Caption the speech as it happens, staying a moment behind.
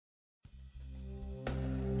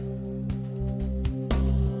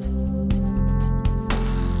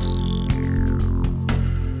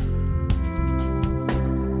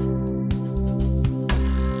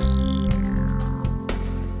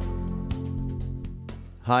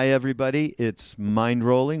Hi, everybody. It's Mind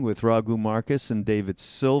Rolling with Raghu Marcus and David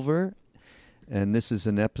Silver. And this is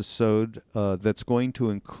an episode that's going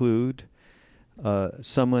to include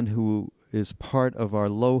someone who is part of our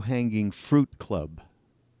low-hanging fruit club.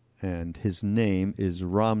 And his name is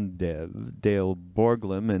Ramdev, Dale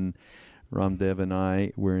Borglum. And Ramdev and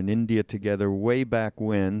I were in India together way back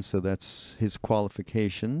when, so that's his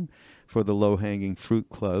qualification for the low-hanging fruit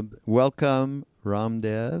club. Welcome,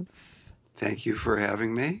 Ramdev. Thank you for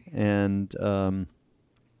having me. And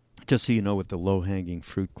just so you know what the low-hanging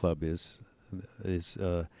fruit club is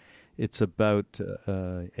it's about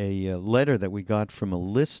a letter that we got from a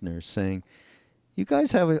listener saying, you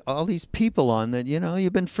guys have all these people on that,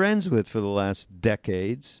 you've been friends with for the last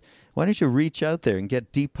decades. Why don't you reach out there and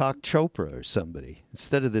get Deepak Chopra or somebody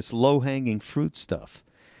instead of this low-hanging fruit stuff?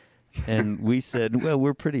 And we said, well,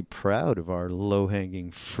 we're pretty proud of our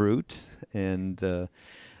low-hanging fruit. And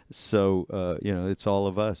so, it's all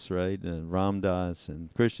of us, right? Ram Dass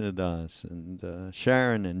and Krishna Das and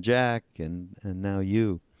Sharon and Jack and now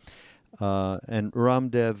you. And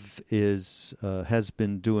Ramdev has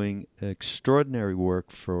been doing extraordinary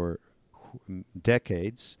work for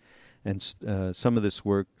decades. And some of this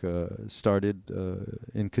work started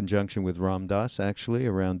in conjunction with Ram Dass, actually,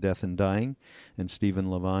 around death and dying, and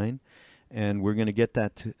Stephen Levine. And we're going to get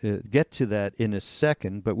to that in a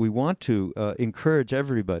second. But we want to encourage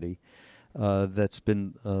everybody that's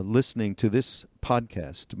been listening to this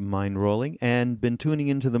podcast, Mind Rolling, and been tuning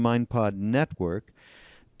into the MindPod network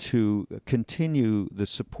to continue the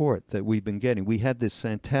support that we've been getting. We had this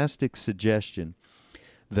fantastic suggestion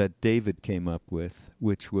that David came up with,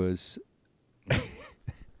 which was...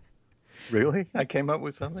 Really? I came up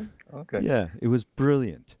with something? Okay. Yeah, it was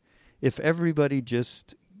brilliant. If everybody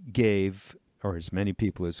just gave, or as many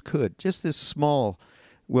people as could, just this small,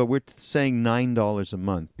 well, we're saying $9 a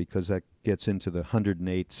month because that gets into the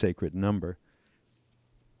 108 sacred number.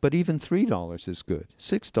 But even $3 is good.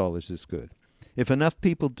 $6 is good. If enough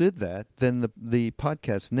people did that, then the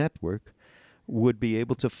podcast network would be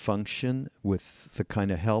able to function with the kind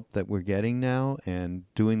of help that we're getting now and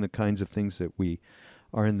doing the kinds of things that we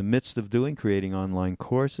are in the midst of doing, creating online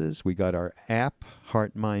courses. We got our app,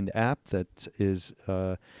 Heart Mind app, that is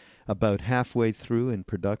about halfway through in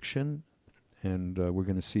production, and we're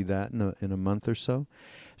going to see that in a month or so.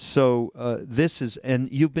 So this is, and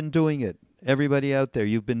you've been doing it. Everybody out there,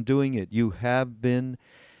 you've been doing it. You have been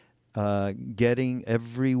getting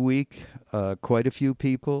every week, quite a few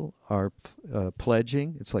people are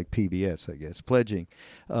pledging. It's like PBS, I guess, pledging.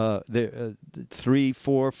 3,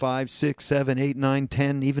 4, 5, 6, 7, 8, 9,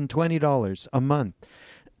 10, even $20 a month.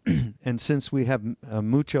 And since we have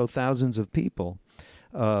thousands of people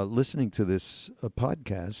listening to this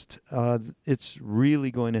podcast, it's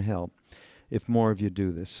really going to help if more of you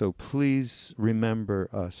do this. So please remember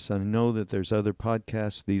us. I know that there's other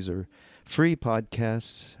podcasts. These are free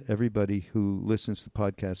podcasts. Everybody who listens to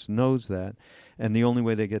podcasts knows that. And the only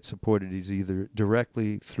way they get supported is either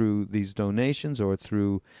directly through these donations or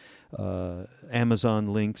through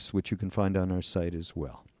Amazon links, which you can find on our site as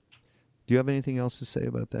well. Do you have anything else to say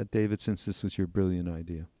about that, David, since this was your brilliant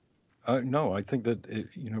idea? No, I think that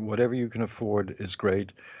whatever you can afford is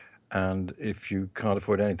great. And if you can't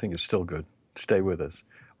afford anything, it's still good. Stay with us.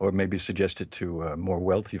 Or maybe suggest it to more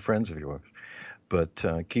wealthy friends of yours. But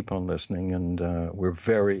keep on listening, and we're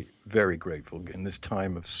very, very grateful in this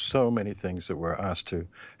time of so many things that we're asked to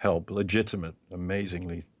help, legitimate,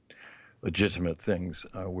 amazingly legitimate things.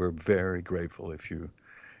 We're very grateful if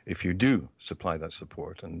you do supply that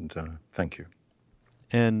support, and thank you.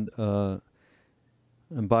 And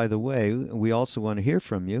by the way, we also want to hear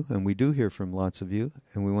from you, and we do hear from lots of you,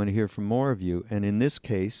 and we want to hear from more of you. And in this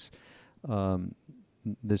case,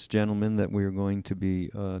 this gentleman that we're going to be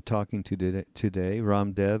talking to today,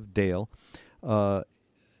 Ramdev Dale,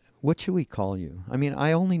 what should we call you? I mean,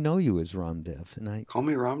 I only know you as Ramdev. And Call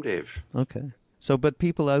me Ramdev. Okay. So, but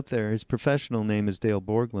people out there, his professional name is Dale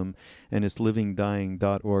Borglum, and it's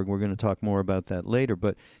livingdying.org. We're going to talk more about that later,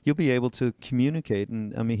 but you'll be able to communicate.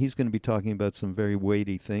 And, I mean, he's going to be talking about some very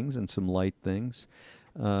weighty things and some light things.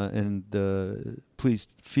 And please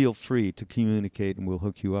feel free to communicate, and we'll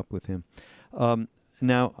hook you up with him.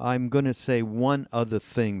 Now, I'm going to say one other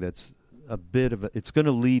thing that's a bit of it's going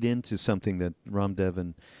to lead into something that Ramdev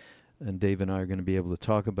and Dave and I are going to be able to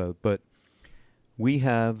talk about. But we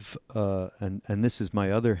have, and this is my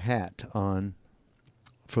other hat on,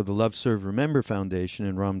 for the Love, Serve, Remember Foundation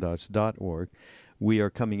and ramdas.org, we are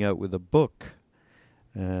coming out with a book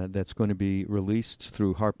that's going to be released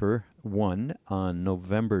through Harper One on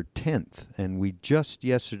November 10th. And we just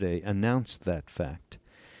yesterday announced that fact.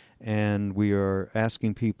 And we are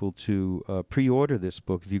asking people to pre-order this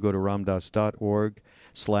book. If you go to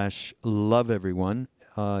ramdas.org/loveeveryone,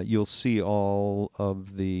 you'll see all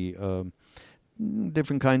of the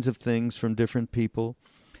different kinds of things from different people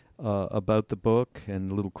about the book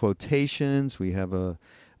and little quotations. We have a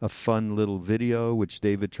fun little video, which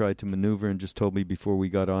David tried to maneuver and just told me before we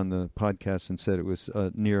got on the podcast and said it was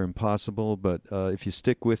near impossible. But if you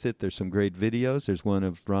stick with it, there's some great videos. There's one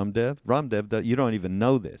of Ramdev. Ramdev, you don't even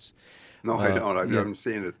know this. No, I don't. I haven't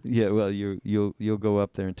seen it. Yeah, well, you'll go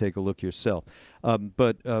up there and take a look yourself.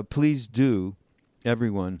 But please do,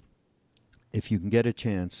 everyone, if you can get a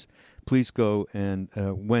chance, please go, and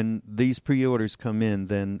when these pre-orders come in,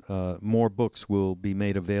 then more books will be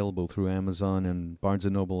made available through Amazon and Barnes &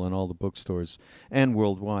 Noble and all the bookstores and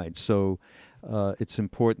worldwide. So it's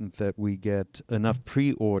important that we get enough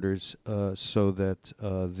pre-orders so that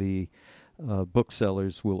the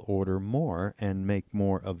booksellers will order more and make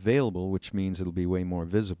more available, which means it'll be way more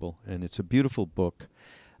visible. And it's a beautiful book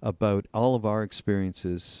about all of our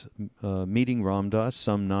experiences meeting Ram Dass,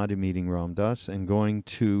 some not meeting Ram Dass, and going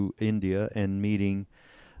to India and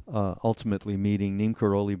ultimately meeting Neem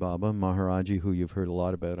Karoli Baba, Maharaji, who you've heard a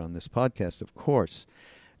lot about on this podcast, of course.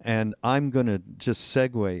 And I'm going to just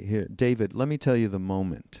segue here. David, let me tell you the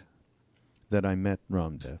moment that I met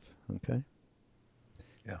Ramdev, okay?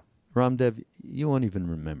 Yeah. Ramdev, you won't even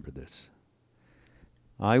remember this.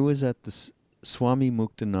 I was at the Swami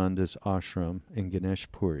Muktananda's ashram in Ganesh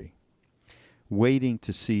Puri, waiting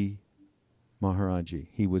to see Maharaji.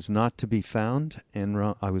 He was not to be found, and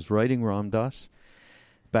I was writing Ram Dass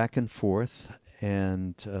back and forth,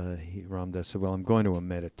 and Ram Dass said, well, I'm going to a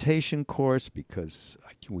meditation course because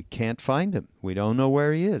we can't find him. We don't know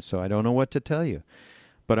where he is, so I don't know what to tell you.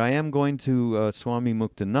 But I am going to Swami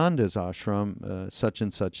Muktananda's ashram such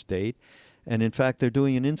and such date, and in fact, they're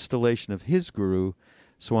doing an installation of his guru,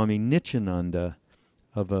 Swami Nityananda,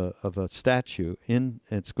 of a statue.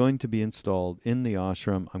 It's going to be installed in the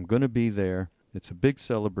ashram. I'm going to be there. It's a big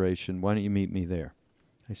celebration. Why don't you meet me there?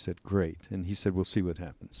 I said, great. And he said, we'll see what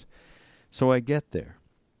happens. So I get there.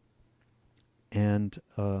 And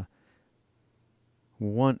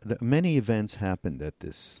many events happened at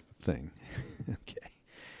this thing. Okay.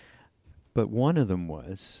 But one of them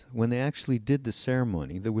was, when they actually did the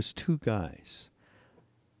ceremony, there was two guys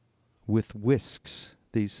with whisks,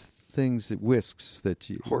 these whisks that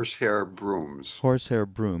you... Horsehair brooms. Horsehair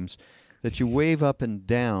brooms that you wave up and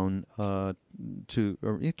down to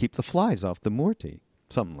keep the flies off the murti,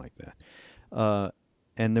 something like that.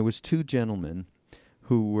 And there was two gentlemen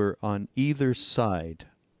who were on either side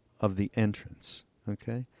of the entrance,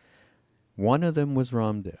 okay? One of them was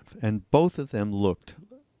Ramdev, and both of them looked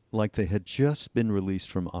like they had just been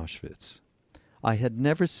released from Auschwitz. I had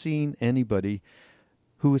never seen anybody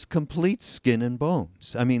who was complete skin and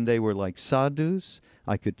bones. I mean, they were like sadhus,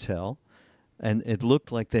 I could tell, and it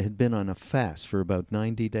looked like they had been on a fast for about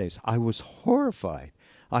 90 days. I was horrified.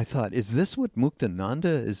 I thought, is this what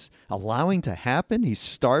Muktananda is allowing to happen? He's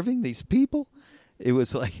starving these people? It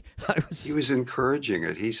was like, He was encouraging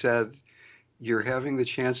it. He said, you're having the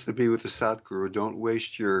chance to be with the Satguru. Don't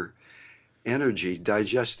waste your energy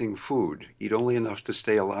digesting food. Eat only enough to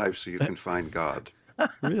stay alive so you can find God.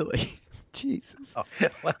 Really? Jesus. Oh,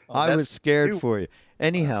 well, I was scared for you.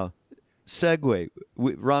 Anyhow, segue.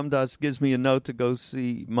 Ram Dass gives me a note to go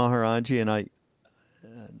see Maharaji, and I,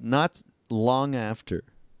 not long after,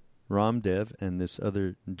 Ramdev and this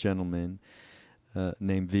other gentleman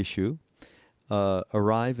named Vishu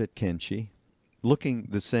arrive at Kenchi, looking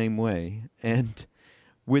the same way, and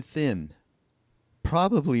within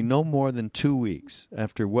probably no more than 2 weeks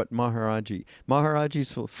after what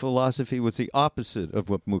Maharaji's philosophy was the opposite of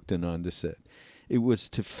what Muktananda said. It was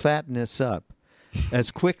to fatten us up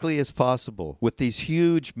as quickly as possible with these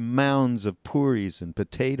huge mounds of puris and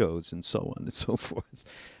potatoes and so on and so forth.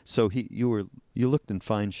 So you looked in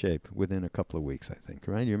fine shape within a couple of weeks, I think,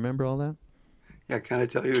 right? You remember all that? Yeah, can I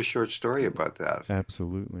tell you a short story about that?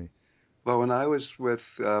 Absolutely. Well, when I was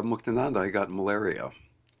with Muktananda, I got malaria.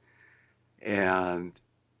 And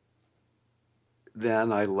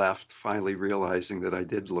then I left, finally realizing that I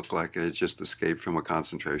did look like I had just escaped from a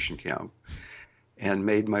concentration camp, and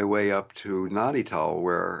made my way up to Nainital,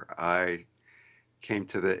 where I came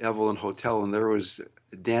to the Evelyn Hotel, and there was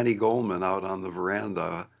Danny Goldman out on the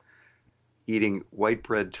veranda eating white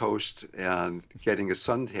bread toast and getting a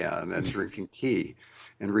suntan and drinking tea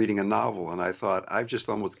and reading a novel. And I thought, I've just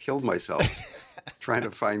almost killed myself trying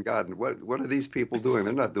to find God. And what are these people doing?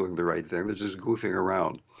 They're not doing the right thing. They're just goofing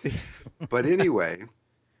around. But anyway,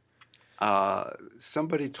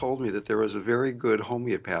 somebody told me that there was a very good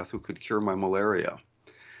homeopath who could cure my malaria.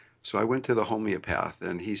 So I went to the homeopath,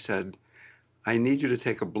 and he said, I need you to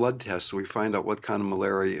take a blood test so we find out what kind of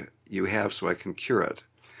malaria you have so I can cure it.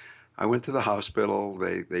 I went to the hospital,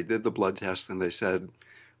 they did the blood test, and they said,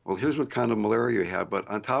 well, here's what kind of malaria you have, but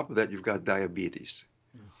on top of that, you've got diabetes.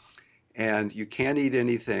 And you can't eat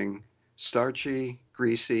anything starchy,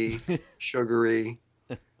 greasy, sugary,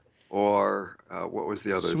 or what was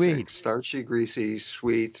the other thing? Sweet. Starchy, greasy,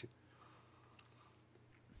 sweet.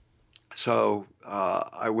 So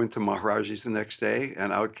I went to Maharaji's the next day,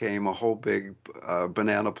 and out came a whole big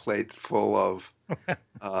banana plate full of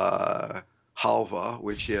halva,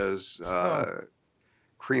 which is Oh,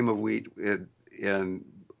 cream of wheat in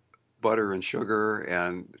butter and sugar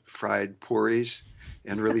and fried puris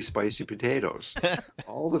and really spicy potatoes.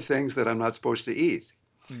 All the things that I'm not supposed to eat.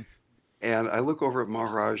 And I look over at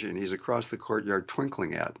Maharaji, and he's across the courtyard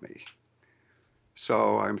twinkling at me.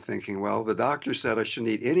 So I'm thinking, well, the doctor said I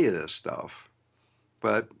shouldn't eat any of this stuff,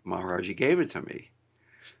 but Maharaji gave it to me.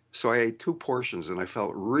 So I ate 2 portions, and I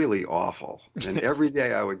felt really awful. And every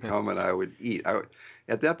day I would come and I would eat.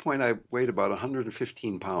 At that point, I weighed about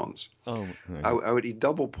 115 pounds. Oh, I would eat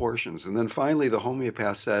double portions. And then finally, the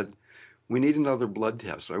homeopath said, we need another blood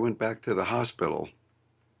test. So I went back to the hospital.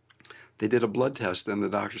 They did a blood test, and the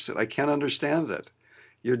doctor said, I can't understand it.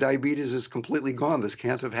 Your diabetes is completely gone. This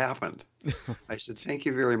can't have happened. I said, thank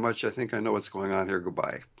you very much. I think I know what's going on here.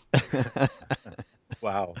 Goodbye.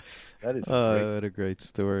 wow. That is great. what a great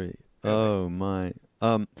story. Oh, my.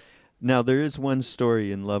 Now, there is one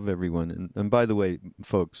story in Love Everyone. And by the way,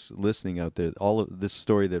 folks listening out there, all of this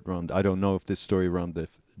story that Ram, I don't know if this story Ramdev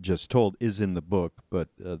just told is in the book, but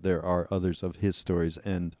there are others of his stories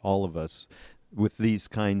and all of us with these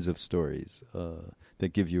kinds of stories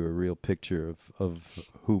that give you a real picture of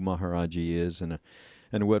who Maharaji is and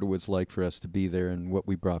what it was like for us to be there and what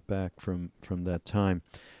we brought back from that time.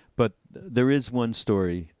 But there is one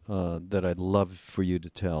story that I'd love for you to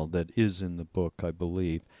tell that is in the book, I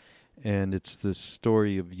believe, and it's the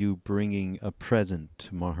story of you bringing a present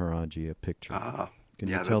to Maharaji, a picture. Can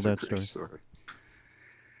you tell that that's a great story.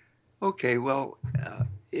 Okay, well,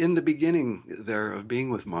 in the beginning there of being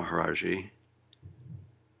with Maharaji,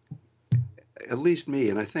 at least me,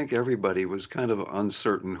 and I think everybody was kind of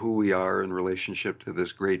uncertain who we are in relationship to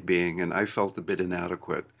this great being, and I felt a bit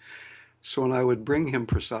inadequate. So when I would bring him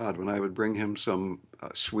prasad, when I would bring him some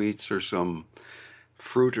sweets or some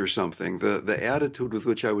fruit or something, the attitude with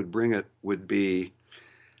which I would bring it would be,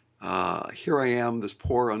 here I am, this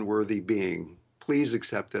poor unworthy being. Please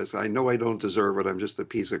accept this. I know I don't deserve it. I'm just a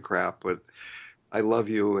piece of crap, but I love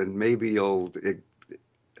you, and maybe you'll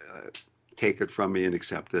take it from me and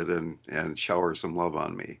accept it and shower some love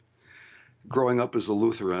on me. Growing up as a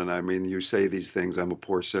Lutheran, I mean, you say these things, I'm a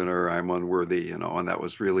poor sinner, I'm unworthy, and that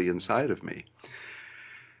was really inside of me.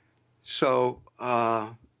 So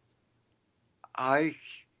I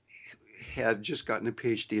had just gotten a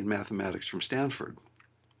PhD in mathematics from Stanford.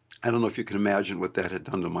 I don't know if you can imagine what that had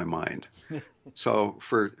done to my mind. So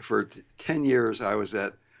for 10 years, I was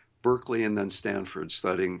at Berkeley and then Stanford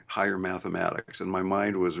studying higher mathematics, and my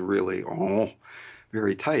mind was really,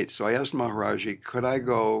 very tight. So I asked Maharaji, could I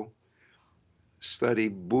go study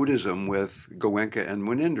Buddhism with Goenka and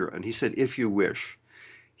Munindra? And he said, if you wish.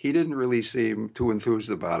 He didn't really seem too enthused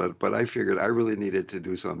about it, but I figured I really needed to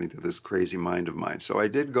do something to this crazy mind of mine. So I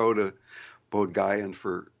did go to Bodh Gaya, and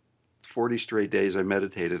for 40 straight days I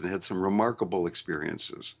meditated and had some remarkable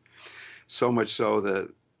experiences. So much so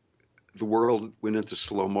that the world went into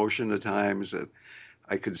slow motion at times, that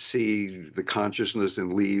I could see the consciousness in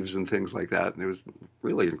leaves and things like that, and it was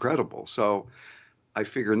really incredible. So I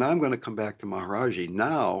figured, now I'm going to come back to Maharaji.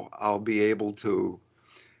 Now I'll be able to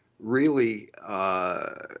really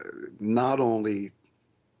not only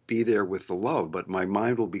be there with the love, but my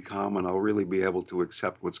mind will be calm, and I'll really be able to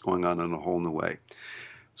accept what's going on in a whole new way.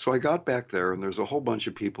 So I got back there, and there's a whole bunch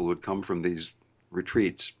of people who had come from these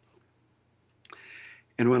retreats.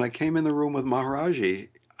 And when I came in the room with Maharaji,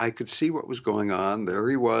 I could see what was going on. There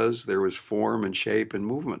he was. There was form and shape and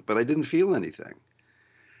movement, but I didn't feel anything.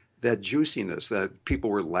 That juiciness, that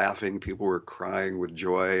people were laughing, people were crying with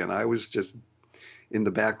joy, and I was just in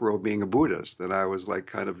the back row being a Buddhist, and I was like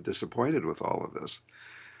kind of disappointed with all of this.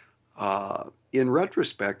 In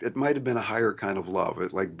retrospect, it might have been a higher kind of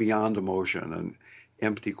love, like beyond emotion and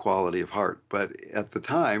empty quality of heart. But at the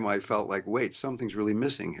time, I felt like, wait, something's really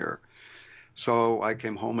missing here. So I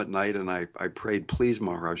came home at night and I prayed, please,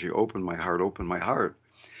 Maharaji, open my heart, open my heart.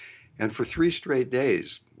 And for 3 straight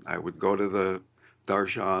days, I would go to the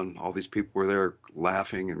darshan. All these people were there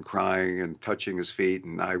laughing and crying and touching his feet.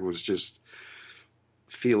 And I was just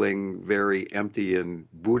feeling very empty and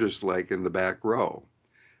Buddhist-like in the back row.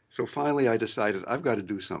 So finally I decided I've got to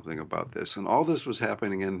do something about this. And all this was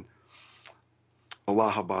happening in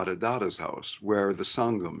Allahabad Dada's house, where the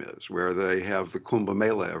Sangam is, where they have the Kumbh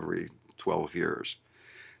Mela every 12 years.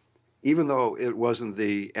 Even though it wasn't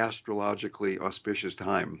the astrologically auspicious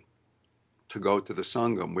time to go to the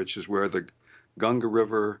Sangam, which is where the Ganga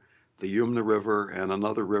River, the Yamuna River, and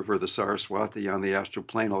another river, the Saraswati, on the astral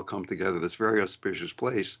plane all come together, this very auspicious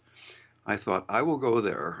place, I thought, I will go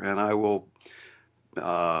there and I will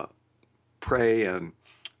pray and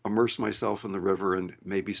immerse myself in the river and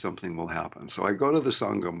maybe something will happen. So I go to the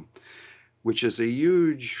Sangam, which is a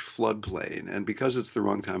huge floodplain. And because it's the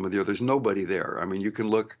wrong time of the year, there's nobody there. I mean, you can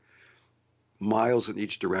look miles in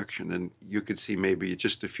each direction and you could see maybe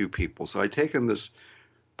just a few people. So I'd taken this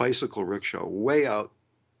bicycle rickshaw way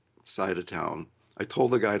outside of town. I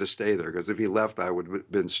told the guy to stay there because if he left, I would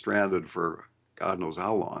have been stranded for God knows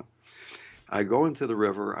how long. I go into the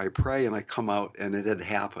river, I pray, and I come out, and it had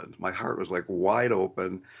happened. My heart was like wide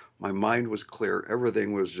open. My mind was clear.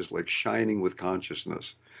 Everything was just like shining with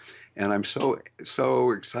consciousness. And I'm so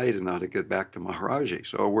excited now to get back to Maharaji.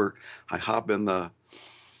 So I hop in the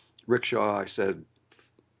rickshaw. I said,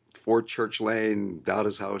 Fort Church Lane,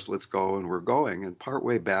 Dada's house, let's go. And we're going. And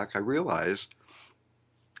partway back, I realize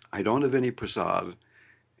I don't have any prasad,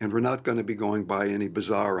 and we're not going to be going by any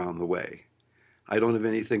bazaar on the way. I don't have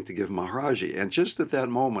anything to give Maharaji. And just at that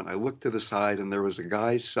moment, I looked to the side, and there was a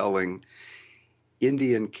guy selling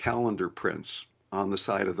Indian calendar prints on the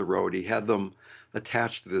side of the road. He had them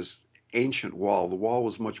attached to this ancient wall. The wall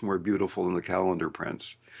was much more beautiful than the calendar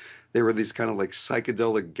prints. They were these kind of like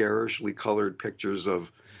psychedelic, garishly colored pictures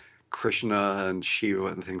of Krishna and Shiva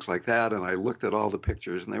and things like that. And I looked at all the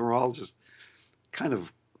pictures, and they were all just kind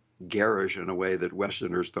of garish in a way that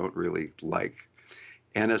Westerners don't really like.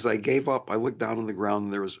 And as I gave up, I looked down on the ground,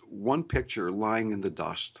 and there was one picture lying in the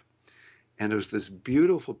dust. And it was this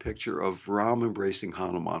beautiful picture of Ram embracing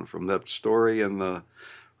Hanuman from that story in the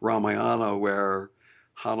Ramayana where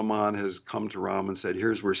Hanuman has come to Ram and said,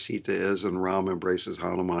 here's where Sita is, and Ram embraces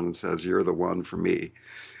Hanuman and says, you're the one for me.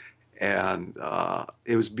 And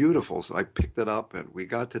it was beautiful. So I picked it up, and we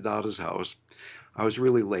got to Dada's house. I was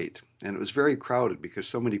really late, and it was very crowded because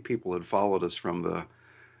so many people had followed us from the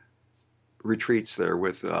retreats there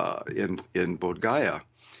in Bodh Gaya.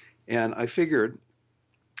 And I figured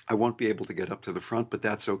I won't be able to get up to the front, but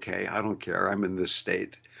that's okay. I don't care. I'm in this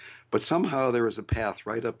state. But somehow there was a path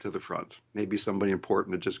right up to the front. Maybe somebody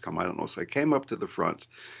important had just come, I don't know. So I came up to the front,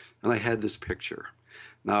 and I had this picture.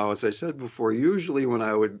 Now, as I said before, usually when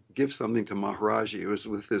I would give something to Maharaji, it was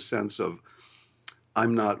with this sense of,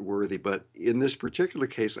 I'm not worthy. But in this particular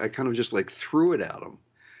case, I kind of just like threw it at him.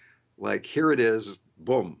 Like, here it is,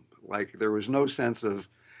 boom. Like, there was no sense of,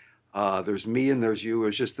 there's me and there's you. It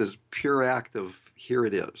was just this pure act of, here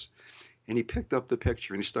it is. And he picked up the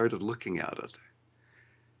picture, and he started looking at it.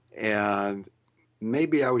 And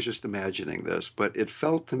maybe I was just imagining this, but it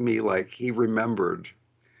felt to me like he remembered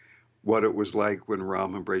what it was like when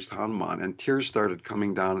Ram embraced Hanuman, and tears started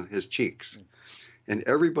coming down his cheeks. And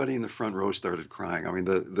everybody in the front row started crying. I mean,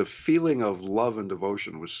 the feeling of love and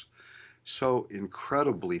devotion was so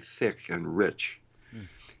incredibly thick and rich.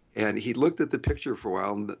 And he looked at the picture for a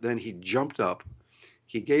while, and then he jumped up.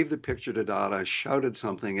 He gave the picture to Dada, shouted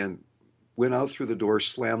something, and went out through the door,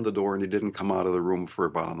 slammed the door, and he didn't come out of the room for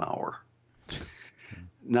about an hour.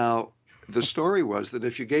 Now, the story was that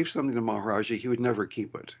if you gave something to Maharaji, he would never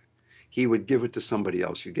keep it. He would give it to somebody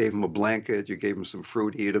else. You gave him a blanket, you gave him some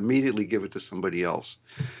fruit, he'd immediately give it to somebody else.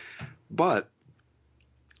 But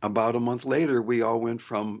about a month later, we all went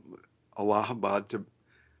from Allahabad to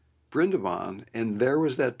Brindaban, and there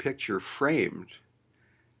was that picture framed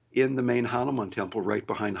in the main Hanuman temple right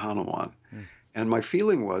behind Hanuman. And my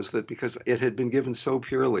feeling was that because it had been given so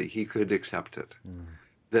purely, he could accept it.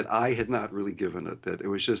 That I had not really given it, that it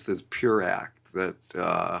was just this pure act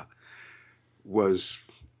that was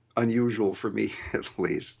unusual for me, at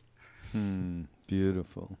least.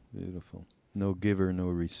 Beautiful, beautiful. No giver, no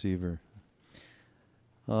receiver.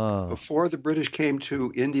 Before the British came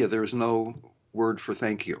to India, there was no word for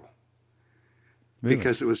thank you. Really?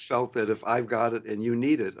 Because it was felt that if I've got it and you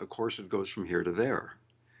need it, of course it goes from here to there.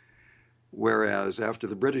 Whereas after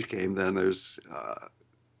the British came, then there's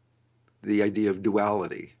the idea of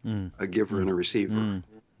duality, a giver and a receiver.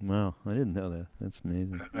 Wow, I didn't know that. That's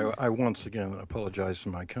amazing. I once again apologize to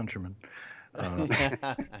my countrymen.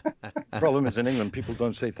 Problem is, in England, people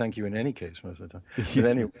don't say thank you in any case most of the time. But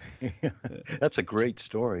anyway, that's a great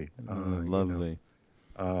story. Lovely.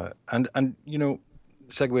 And you know,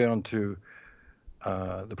 segue on to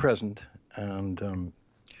the present, and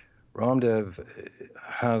Ramdev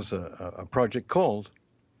has a project called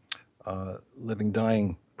Living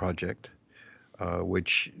Dying project,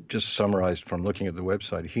 which just summarized from looking at the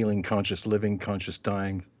website, healing, conscious living, conscious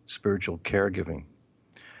dying, spiritual caregiving.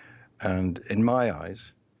 And in my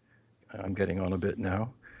eyes, I'm getting on a bit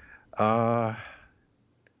now,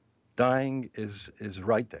 dying is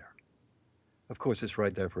right there. Of course, it's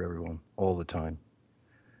right there for everyone all the time.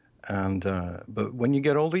 And but when you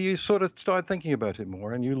get older, you sort of start thinking about it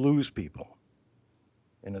more, and you lose people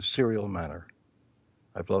in a serial manner.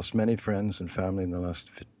 I've lost many friends and family in the last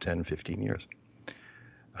 10, 15 years.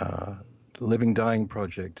 The Living Dying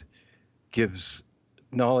Project gives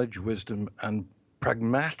knowledge, wisdom, and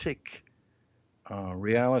pragmatic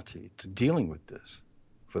reality to dealing with this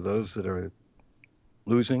for those that are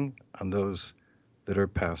losing and those that are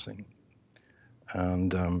passing.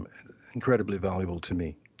 And incredibly valuable to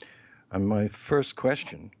me. And my first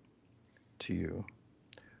question to you,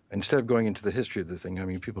 instead of going into the history of the thing, I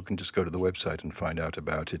mean, people can just go to the website and find out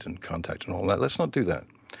about it and contact and all that. Let's not do that.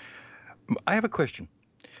 I have a question.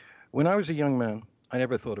 When I was a young man, I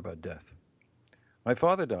never thought about death. My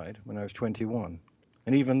father died when I was 21,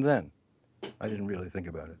 and even then, I didn't really think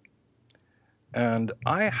about it. And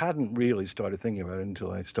I hadn't really started thinking about it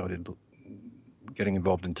until I started getting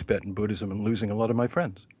involved in Tibetan Buddhism and losing a lot of my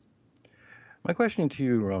friends. My question to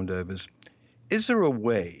you, Ramdev, is there a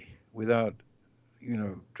way, without,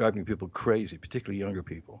 driving people crazy, particularly younger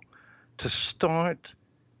people, to start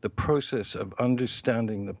the process of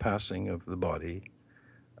understanding the passing of the body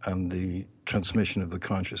and the transmission of the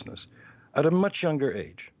consciousness at a much younger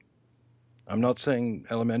age? I'm not saying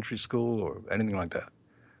elementary school or anything like that,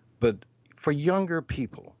 but for younger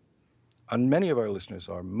people, and many of our listeners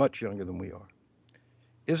are much younger than we are,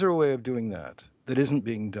 is there a way of doing that isn't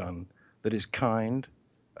being done, that is kind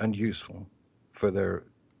and useful for their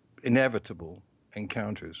inevitable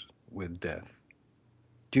encounters with death?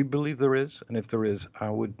 Do you believe there is? And if there is,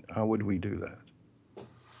 how would we do that?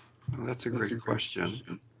 Well, that's a great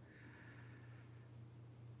question.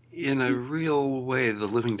 In a real way, the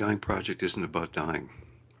Living Dying Project isn't about dying.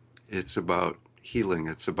 It's about healing.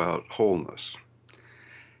 It's about wholeness.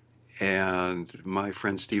 And my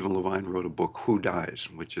friend Stephen Levine wrote a book, Who Dies?,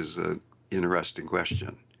 which is an interesting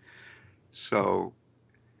question. So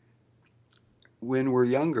when we're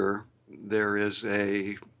younger, there is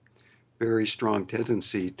a very strong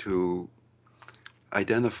tendency to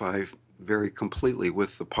identify very completely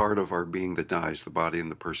with the part of our being that dies, the body and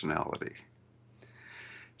the personality.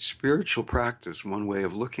 Spiritual practice, one way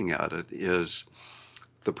of looking at it, is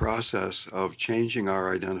the process of changing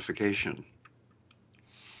our identification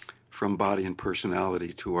from body and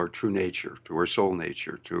personality to our true nature, to our soul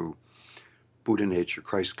nature, to Buddha nature,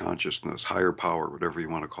 Christ consciousness, higher power, whatever you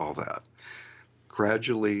want to call that.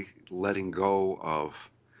 Gradually letting go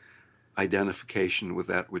of identification with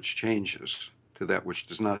that which changes to that which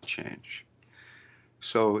does not change.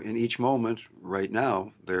 So in each moment right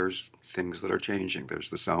now, there's things that are changing. There's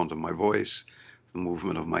the sound of my voice, the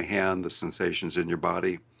movement of my hand, the sensations in your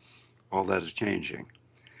body, all that is changing.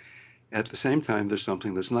 At the same time, there's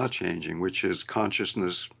something that's not changing, which is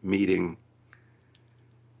consciousness meeting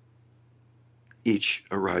each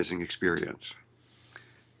arising experience.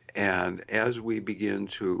 And as we begin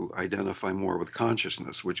to identify more with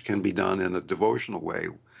consciousness, which can be done in a devotional way,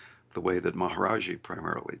 the way that Maharaji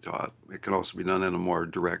primarily taught, it can also be done in a more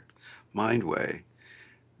direct mind way,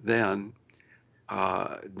 then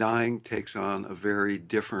dying takes on a very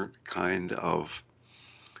different kind of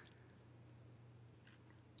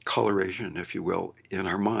coloration, if you will, in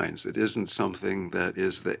our minds. It isn't something that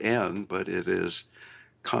is the end, but it is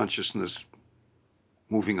consciousness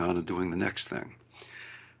moving on and doing the next thing.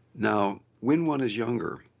 Now, when one is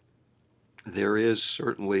younger, there is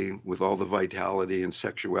certainly, with all the vitality and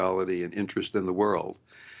sexuality and interest in the world,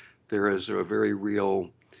 there is a very real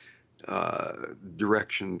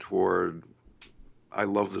direction toward, I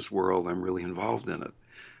love this world, I'm really involved in it.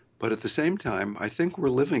 But at the same time, I think we're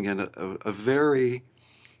living in a very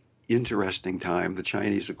interesting time. The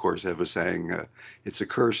Chinese, of course, have a saying, it's a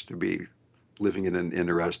curse to be living in an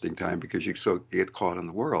interesting time because you so get caught in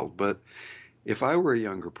the world. But if I were a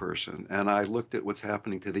younger person and I looked at what's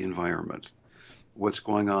happening to the environment, what's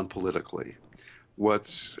going on politically,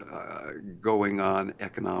 what's going on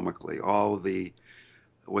economically,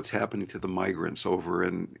 what's happening to the migrants over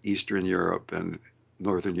in Eastern Europe and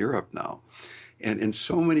Northern Europe now, and in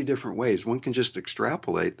so many different ways, one can just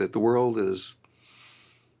extrapolate that the world is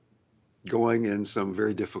going in some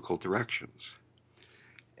very difficult directions.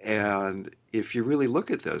 And if you really look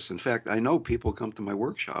at this, in fact, I know people come to my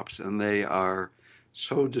workshops and they are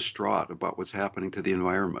so distraught about what's happening to the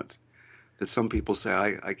environment that some people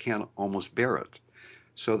say, I can't almost bear it.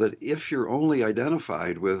 So that if you're only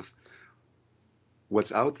identified with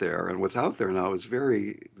what's out there, and what's out there now is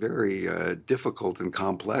very, very difficult and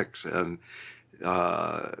complex, and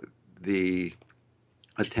the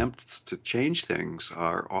attempts to change things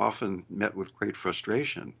are often met with great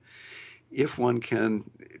frustration. If one can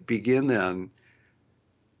begin then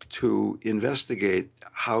to investigate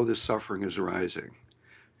how this suffering is arising,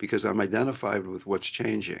 because I'm identified with what's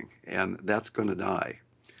changing, and that's going to die.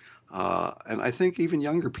 And I think even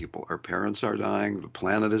younger people, our parents are dying, the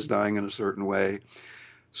planet is dying in a certain way,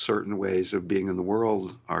 certain ways of being in the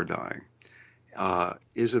world are dying.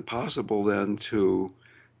 Is it possible then to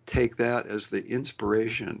take that as the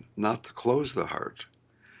inspiration, not to close the heart,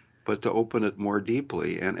 but to open it more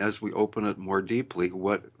deeply? And as we open it more deeply,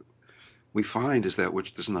 what we find is that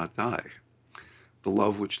which does not die, the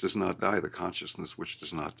love which does not die, the consciousness which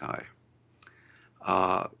does not die.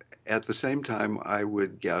 At the same time, I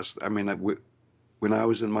would guess, I mean, when I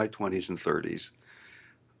was in my 20s and 30s,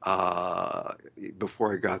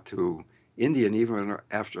 before I got to India, and even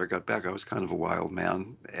after I got back, I was kind of a wild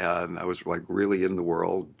man, and I was like really in the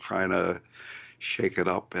world, trying to shake it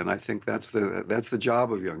up. And I think that's the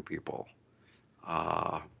job of young people.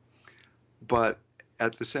 But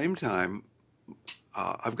at the same time,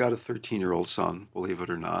 I've got a 13-year-old son, believe it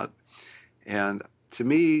or not, and to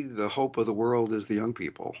me, the hope of the world is the young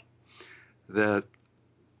people. That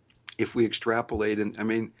if we extrapolate, and I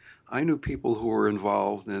mean, I knew people who were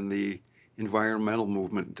involved in the environmental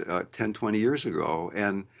movement 10, 20 years ago,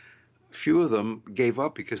 and few of them gave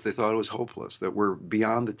up because they thought it was hopeless, that we're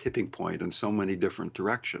beyond the tipping point in so many different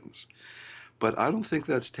directions. But I don't think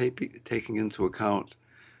that's taking into account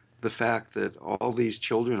the fact that all these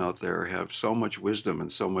children out there have so much wisdom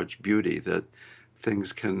and so much beauty that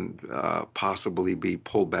things can possibly be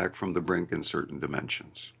pulled back from the brink in certain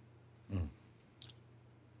dimensions.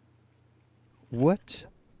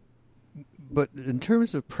 But in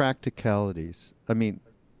terms of practicalities, I mean,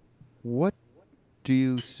 what do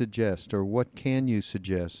you suggest, or what can you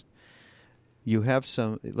suggest? You have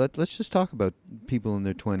let's just talk about people in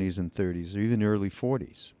their 20s and 30s, or even early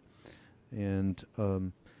 40s. And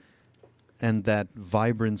that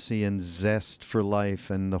vibrancy and zest for life,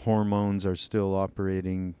 and the hormones are still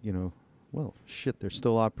operating, they're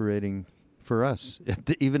still operating for us,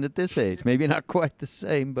 even at this age. Maybe not quite the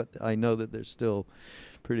same, but I know that they're still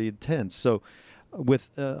pretty intense. So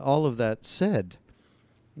with all of that said,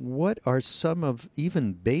 what are some of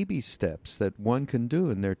even baby steps that one can do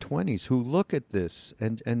in their 20s who look at this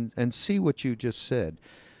and see what you just said?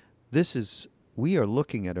 We are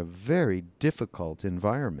looking at a very difficult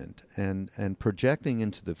environment and projecting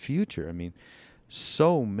into the future. I mean,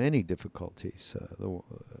 so many difficulties.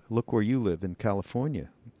 Look where you live in California.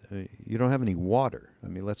 You don't have any water. I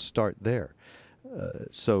mean, let's start there.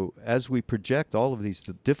 So as we project all of these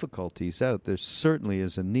difficulties out, there certainly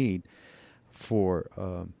is a need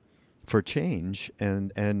for change.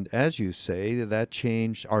 And as you say, that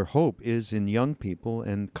change, our hope is in young people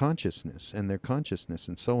and consciousness and their consciousness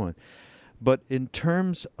and so on. But in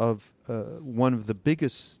terms of one of the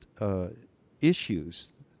biggest issues,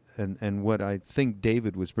 and what I think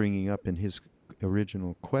David was bringing up in his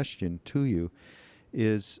original question to you,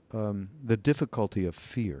 is the difficulty of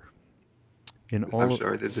fear.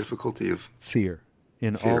 The difficulty of fear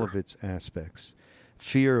in all of its aspects.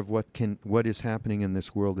 Fear of what is happening in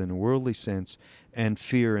this world in a worldly sense, and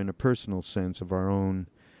fear in a personal sense of our own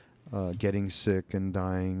getting sick and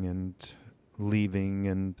dying and leaving,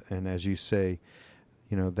 and as you say,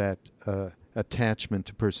 that attachment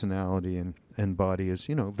to personality and body is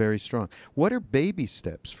very strong. What are baby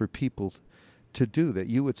steps for people to do that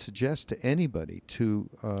you would suggest to anybody to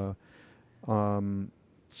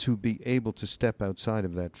be able to step outside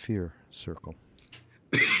of that fear circle?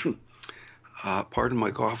 Pardon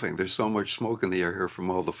my coughing. There's so much smoke in the air here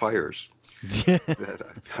from all the fires that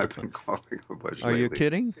I've been coughing a bunch lately. Are you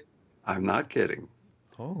kidding? I'm not kidding.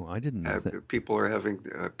 Oh, I didn't know that. People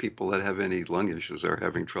that have any lung issues are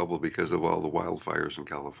having trouble because of all the wildfires in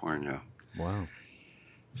California. Wow.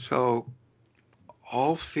 So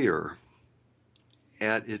all fear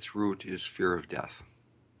at its root is fear of death.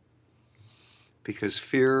 Because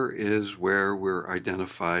fear is where we're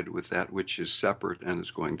identified with that which is separate and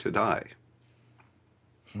is going to die.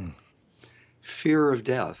 Fear of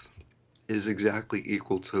death is exactly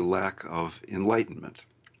equal to lack of enlightenment,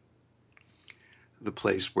 the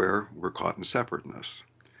place where we're caught in separateness.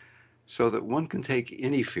 So that one can take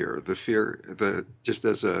any fear, just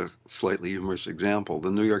as a slightly humorous example, the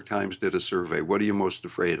New York Times did a survey. What are you most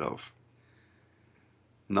afraid of?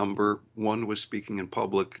 Number 1 was speaking in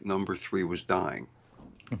public. Number 3 was dying.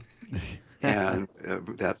 And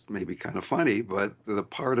that's maybe kind of funny, but the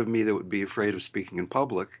part of me that would be afraid of speaking in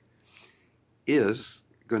public is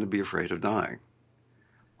going to be afraid of dying.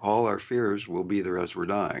 All our fears will be there as we're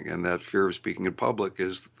dying. And that fear of speaking in public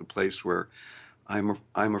is the place where I'm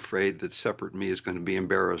afraid that separate me is going to be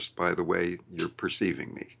embarrassed by the way you're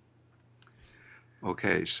perceiving me.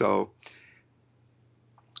 Okay, so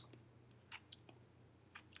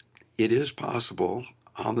it is possible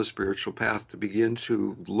on the spiritual path to begin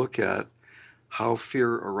to look at how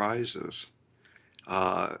fear arises.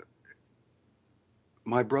 My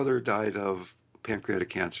brother died of pancreatic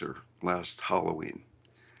cancer last Halloween.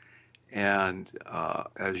 And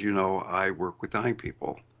as you know, I work with dying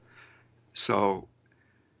people. So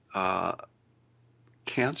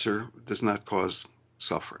cancer does not cause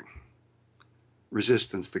suffering.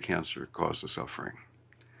 Resistance to cancer causes suffering.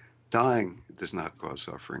 Dying does not cause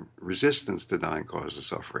suffering. Resistance to dying causes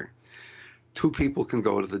suffering. Two people can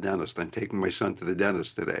go to the dentist. I'm taking my son to the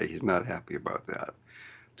dentist today. He's not happy about that.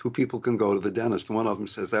 Two people can go to the dentist. One of them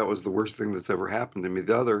says, that was the worst thing that's ever happened to me.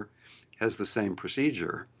 The other has the same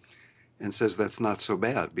procedure and says that's not so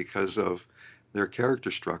bad because of their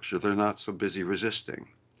character structure. They're not so busy resisting.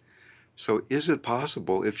 So is it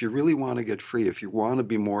possible, if you really want to get free, if you want to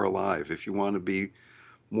be more alive, if you want to be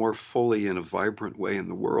more fully in a vibrant way in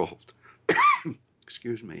the world,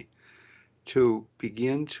 excuse me, to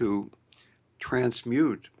begin to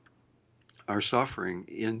transmute our suffering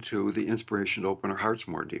into the inspiration to open our hearts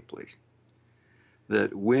more deeply?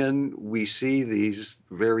 That when we see these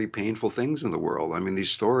very painful things in the world, I mean,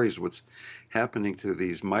 these stories, what's happening to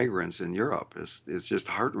these migrants in Europe is just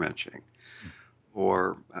heart-wrenching.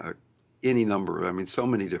 Or any number, I mean, so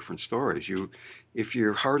many different stories. If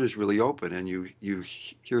your heart is really open and you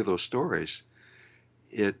hear those stories,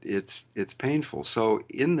 it's painful. So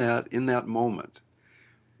in that moment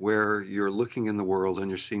where you're looking in the world and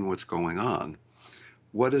you're seeing what's going on,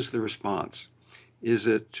 what is the response? Is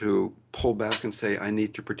it to pull back and say, I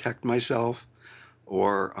need to protect myself?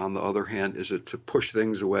 Or on the other hand, is it to push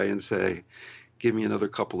things away and say, give me another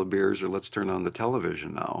couple of beers or let's turn on the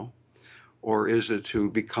television now? Or is it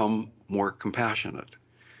to become more compassionate?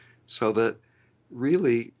 So that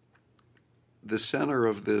really the center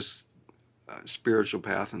of this spiritual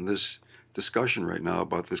path and this discussion right now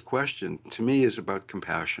about this question, to me, is about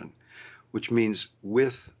compassion, which means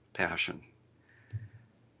with passion.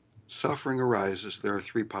 Suffering arises, there are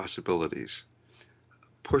three possibilities.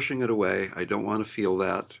 Pushing it away, I don't want to feel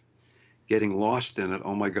that. Getting lost in it,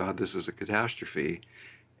 oh my God, this is a catastrophe.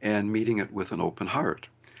 And meeting it with an open heart.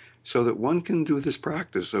 So that one can do this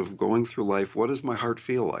practice of going through life, what does my heart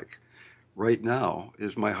feel like? Right now,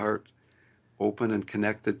 is my heart open and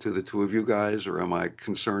connected to the two of you guys, or am I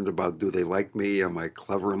concerned about, do they like me? Am I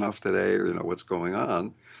clever enough today? Or, what's going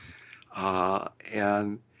on?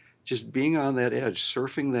 And just being on that edge,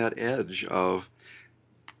 surfing that edge of,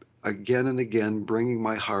 again and again, bringing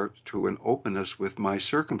my heart to an openness with my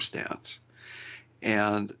circumstance.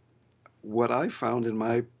 And what I found in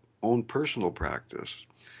my own personal practice,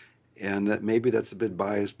 and that maybe that's a bit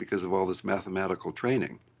biased because of all this mathematical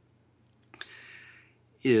training,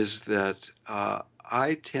 is that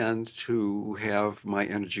I tend to have my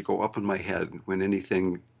energy go up in my head when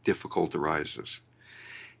anything difficult arises.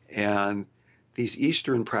 And these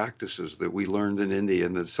Eastern practices that we learned in India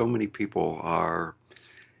and that so many people are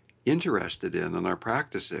interested in and are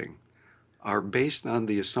practicing are based on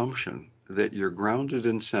the assumption that you're grounded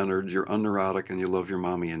and centered, you're unneurotic, and you love your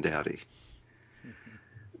mommy and daddy.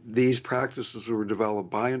 These practices were developed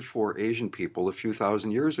by and for Asian people a few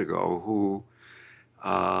thousand years ago who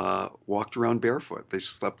walked around barefoot. They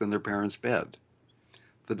slept in their parents' bed.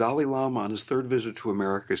 The Dalai Lama, on his third visit to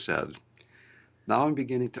America, said, now I'm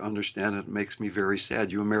beginning to understand it makes me very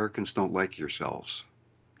sad. You Americans don't like yourselves.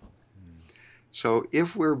 So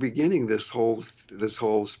if we're beginning this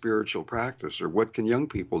whole spiritual practice, or what can young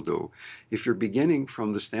people do? If you're beginning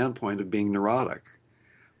from the standpoint of being neurotic,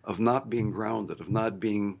 of not being grounded, of not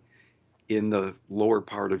being in the lower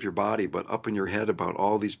part of your body, but up in your head about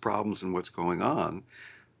all these problems and what's going on,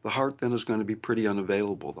 the heart then is going to be pretty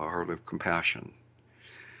unavailable, the heart of compassion.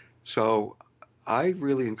 So I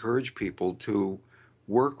really encourage people to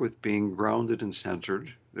work with being grounded and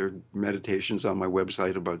centered. There are meditations on my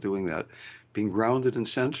website about doing that. Being grounded and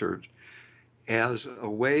centered as a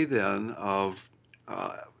way then of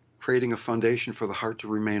creating a foundation for the heart to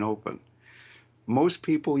remain open. Most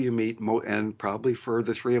people you meet, and probably for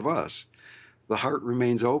the three of us, the heart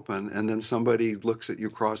remains open, and then somebody looks at you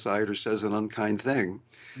cross-eyed or says an unkind thing,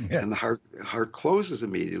 and the heart closes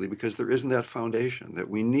immediately because there isn't that foundation, that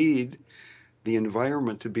we need the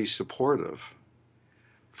environment to be supportive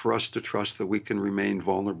for us to trust that we can remain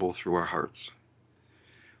vulnerable through our hearts.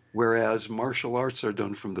 Whereas martial arts are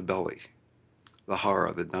done from the belly, the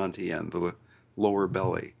hara, the dantian, lower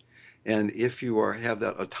belly. And if you have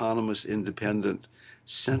that autonomous, independent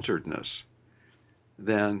centeredness,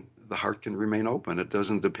 then the heart can remain open. It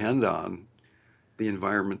doesn't depend on the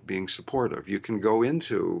environment being supportive. You can go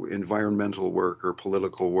into environmental work or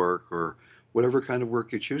political work or whatever kind of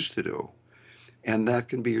work you choose to do. And that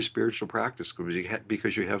can be your spiritual practice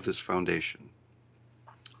because you have this foundation.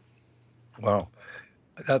 Wow.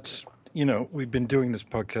 That's, we've been doing this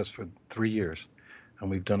podcast for 3 years, and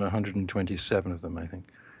we've done 127 of them, I think.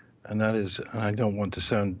 And that is, and I don't want to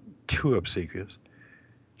sound too obsequious.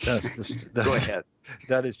 Go ahead.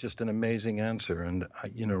 That is just an amazing answer. And,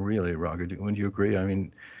 really, Roger, wouldn't you agree? I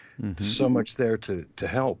mean, so much there to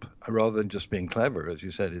help, rather than just being clever, as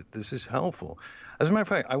you said. This is helpful. As a matter of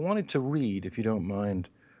fact, I wanted to read, if you don't mind,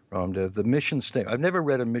 Ramdev, the mission statement. I've never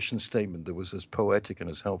read a mission statement that was as poetic and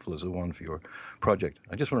as helpful as the one for your project.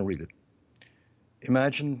 I just want to read it.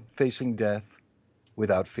 Imagine facing death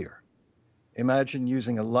without fear. Imagine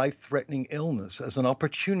using a life-threatening illness as an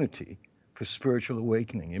opportunity for spiritual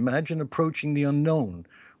awakening. Imagine approaching the unknown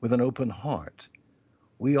with an open heart.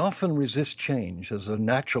 We often resist change as a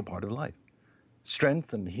natural part of life.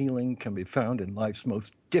 Strength and healing can be found in life's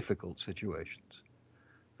most difficult situations.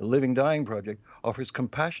 The Living Dying Project offers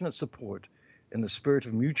compassionate support in the spirit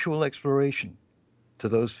of mutual exploration to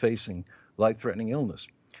those facing life-threatening illness.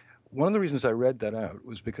 One of the reasons I read that out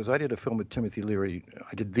was because I did the film with Timothy Leary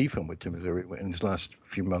in his last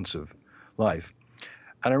few months of life.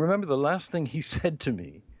 And I remember the last thing he said to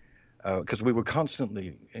me, because we were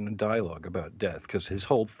constantly in a dialogue about death, because his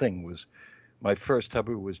whole thing was, my first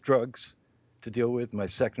taboo was drugs to deal with, my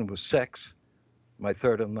second was sex, my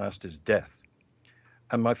third and last is death.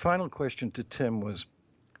 And my final question to Tim was,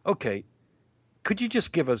 okay, could you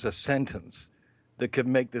just give us a sentence that could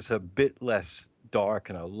make this a bit less dark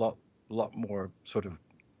and a lot more sort of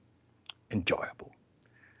enjoyable?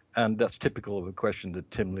 And that's typical of a question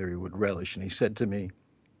that Tim Leary would relish. And he said to me,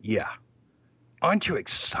 yeah, aren't you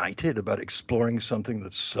excited about exploring something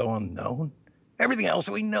that's so unknown? Everything else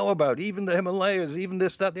we know about, even the Himalayas, even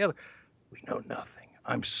this, that, the other, we know nothing.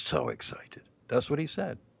 I'm so excited. That's what he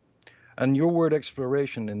said. And your word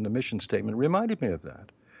exploration in the mission statement reminded me of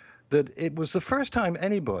that it was the first time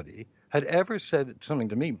anybody had ever said something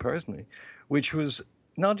to me personally, which was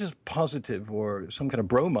not just positive or some kind of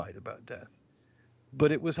bromide about death,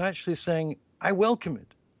 but it was actually saying, I welcome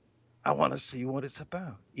it. I want to see what it's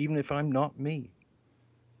about, even if I'm not me.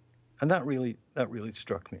 And that really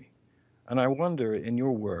struck me. And I wonder, in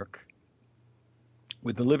your work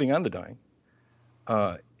with the living and the dying,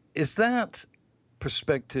 is that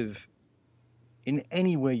perspective in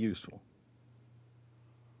any way useful?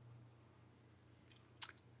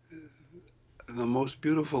 The most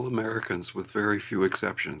beautiful Americans, with very few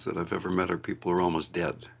exceptions, that I've ever met are people who are almost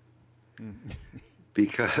dead.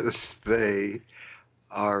 Because they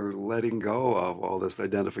are letting go of all this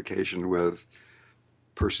identification with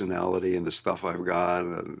personality and the stuff I've got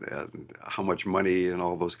and how much money and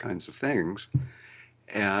all those kinds of things.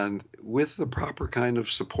 And with the proper kind of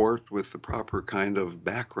support, with the proper kind of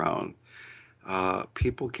background,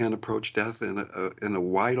 people can approach death in a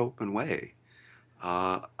wide open way.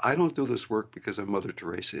 I don't do this work because I'm Mother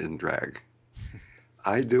Teresa in drag.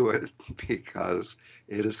 I do it because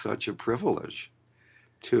it is such a privilege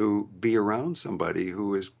to be around somebody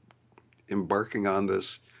who is embarking on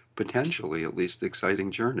this potentially at least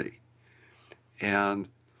exciting journey. And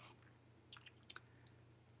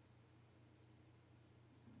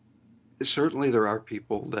certainly there are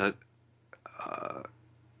people that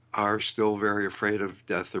are still very afraid of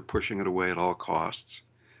death. They're pushing it away at all costs.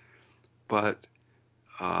 But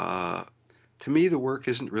to me, the work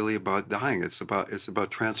isn't really about dying. It's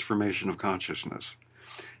about transformation of consciousness.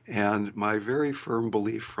 And my very firm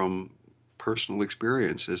belief from personal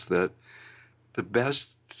experience is that the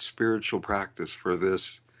best spiritual practice for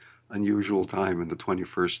this unusual time in the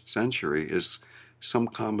 21st century is some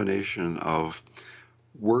combination of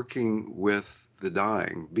working with the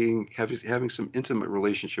dying, having some intimate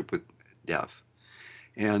relationship with death,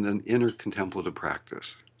 and an inner contemplative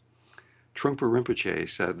practice. Trungpa Rinpoche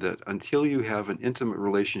said that until you have an intimate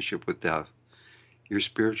relationship with death, your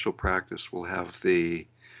spiritual practice will have the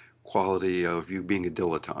quality of you being a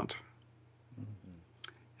dilettante. Mm-hmm.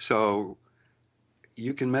 So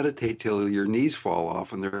you can meditate till your knees fall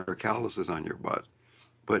off and there are calluses on your butt.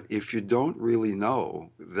 But if you don't really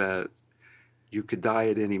know that you could die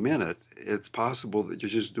at any minute, it's possible that you're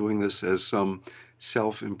just doing this as some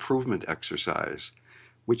self-improvement exercise,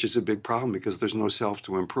 which is a big problem because there's no self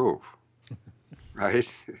to improve.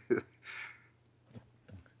 Right?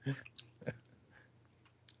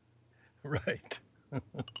 Right.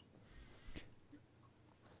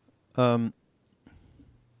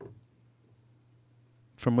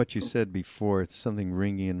 from what you said before, it's something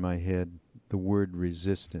ringing in my head, the word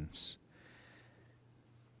resistance.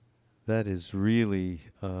 That is really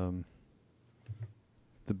the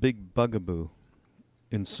big bugaboo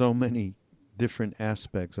in so many different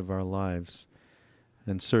aspects of our lives.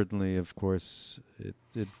 And certainly, of course,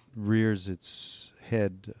 it rears its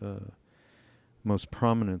head most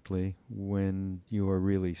prominently when you are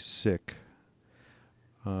really sick,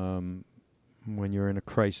 when you're in a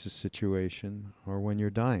crisis situation, or when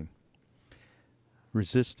you're dying.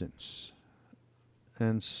 Resistance.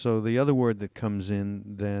 And so the other word that comes in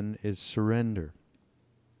then is surrender.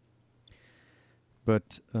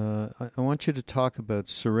 But I want you to talk about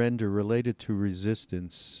surrender related to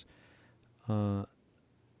resistance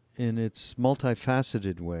in its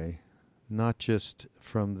multifaceted way, not just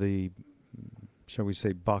from the, shall we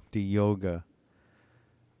say, bhakti yoga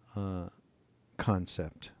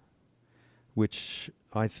concept, which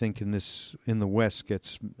I think in the West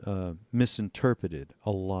gets misinterpreted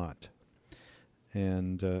a lot.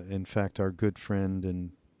 And in fact, our good friend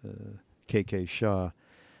and K.K. Shah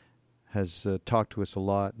has talked to us a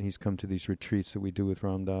lot, and he's come to these retreats that we do with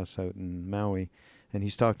Ram Dass out in Maui, and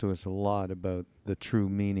he's talked to us a lot about the true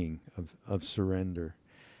meaning of surrender.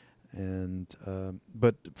 And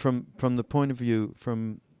but from the point of view,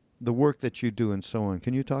 from the work that you do and so on,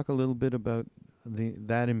 can you talk a little bit about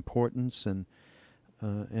that importance and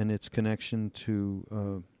its connection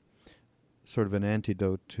to sort of an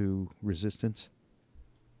antidote to resistance?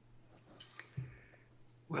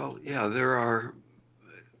 Well, yeah, there are.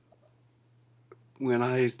 When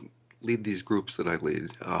I lead these groups that I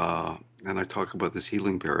lead, and I talk about this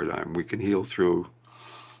healing paradigm, we can heal through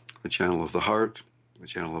the channel of the heart, the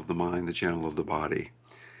channel of the mind, the channel of the body.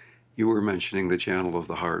 You were mentioning the channel of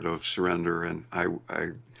the heart of surrender, and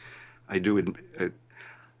I do.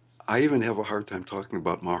 I even have a hard time talking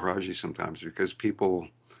about Maharaji sometimes because people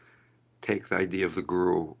take the idea of the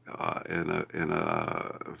guru in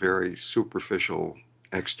a very superficial,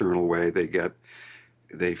 external way.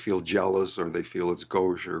 They feel jealous, or they feel it's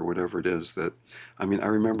gauche, or whatever it is. That, I mean, I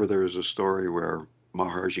remember there was a story where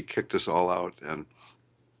Maharaji kicked us all out and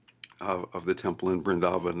of the temple in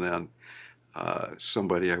Vrindavan, and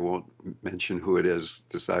somebody, I won't mention who it is,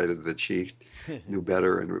 decided that she knew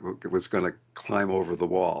better and was going to climb over the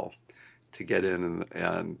wall to get in,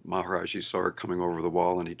 and Maharaji saw her coming over the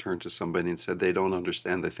wall, and he turned to somebody and said, "They don't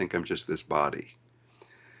understand. They think I'm just this body."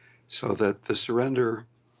 So that the surrender,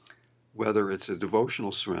 whether it's a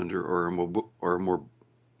devotional surrender or a more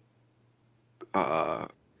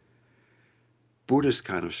Buddhist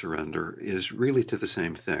kind of surrender, is really to the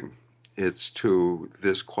same thing. It's to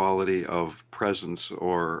this quality of presence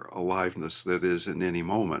or aliveness that is in any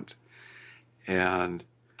moment. And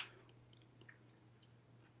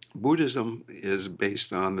Buddhism is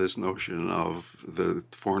based on this notion of the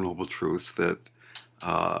Four Noble Truths that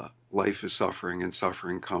life is suffering, and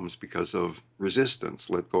suffering comes because of resistance.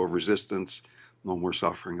 Let go of resistance, no more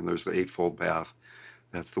suffering, and there's the Eightfold Path.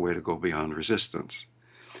 That's the way to go beyond resistance.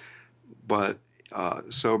 But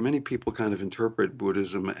so many people kind of interpret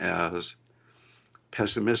Buddhism as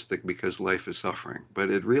pessimistic because life is suffering. But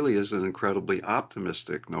it really is an incredibly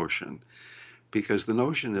optimistic notion, because the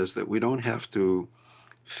notion is that we don't have to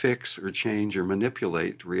fix or change or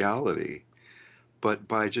manipulate reality, but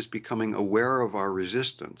by just becoming aware of our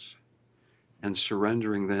resistance and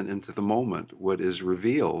surrendering then into the moment, what is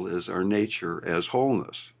revealed is our nature as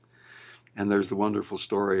wholeness. And there's the wonderful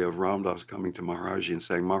story of Ram Dass coming to Maharaji and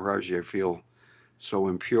saying, "Maharaji, I feel so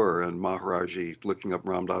impure," and Maharaji looking up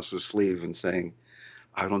Ram Dass's sleeve and saying,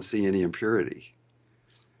 "I don't see any impurity."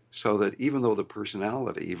 So that even though the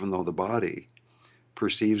personality, even though the body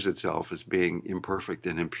perceives itself as being imperfect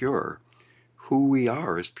and impure, who we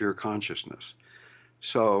are is pure consciousness.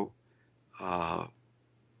 So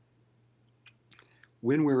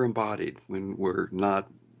when we're embodied, when we're not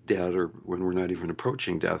dead, or when we're not even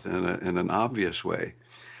approaching death in an obvious way,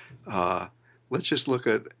 let's just look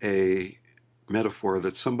at a metaphor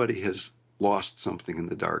that somebody has lost something in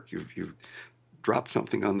the dark. You've dropped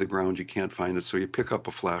something on the ground, you can't find it, so you pick up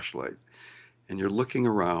a flashlight and you're looking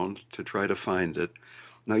around to try to find it.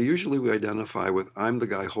 Now, usually we identify with, I'm the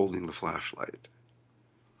guy holding the flashlight.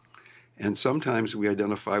 And sometimes we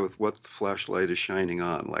identify with what the flashlight is shining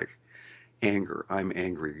on, like anger. I'm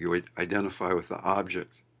angry. You identify with the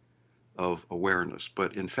object of awareness.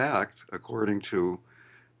 But in fact, according to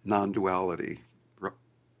non-duality,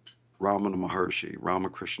 Ramana Maharshi,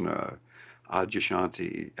 Ramakrishna,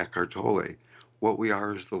 Adyashanti, Eckhart Tolle, what we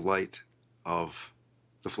are is the light of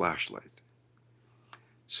the flashlight.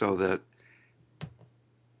 So that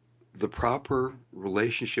the proper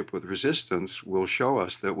relationship with resistance will show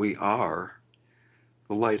us that we are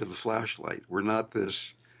the light of the flashlight. We're not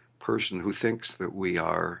this person who thinks that we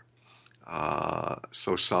are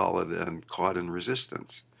so solid and caught in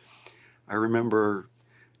resistance. I remember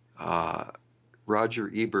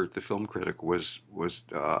Roger Ebert, the film critic, was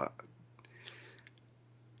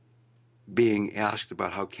being asked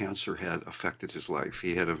about how cancer had affected his life.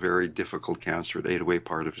 He had a very difficult cancer. It ate away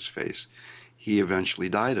part of his face. He eventually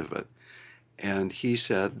died of it. And he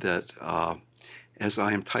said that as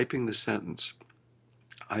I am typing the sentence,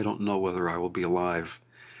 I don't know whether I will be alive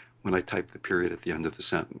when I type the period at the end of the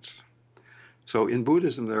sentence. So in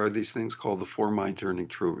Buddhism, there are these things called the four mind-turning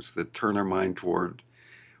truths that turn our mind toward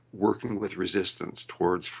working with resistance,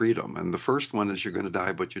 towards freedom. And the first one is you're going to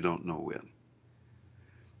die, but you don't know when.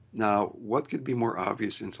 Now, what could be more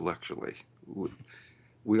obvious intellectually?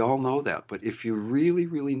 We all know that, but if you really,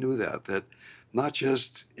 really knew that not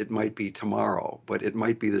just it might be tomorrow, but it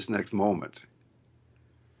might be this next moment,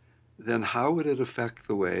 then how would it affect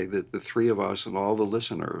the way that the three of us and all the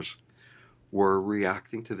listeners were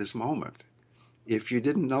reacting to this moment? If you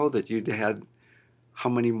didn't know that you'd had how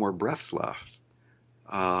many more breaths left,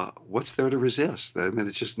 what's there to resist? I mean,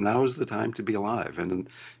 it's just now is the time to be alive. And in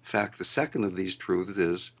fact, the second of these truths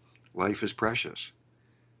is life is precious.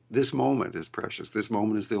 This moment is precious. This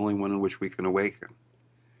moment is the only one in which we can awaken.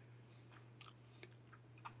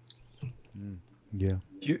 Yeah.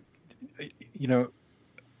 You know,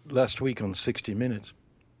 last week on 60 Minutes,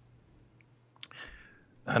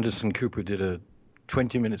 Anderson Cooper did a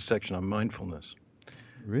 20-minute section on mindfulness.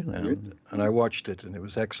 Really? And I watched it, and it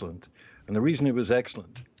was excellent. And the reason it was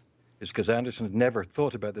excellent is because Anderson had never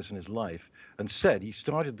thought about this in his life, and said, he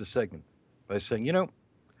started the segment by saying, you know,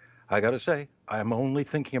 I got to say, I'm only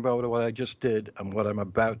thinking about what I just did and what I'm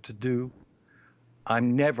about to do.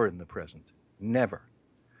 I'm never in the present. Never.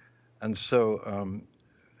 And so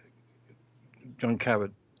John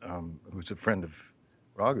Cabot, who's a friend of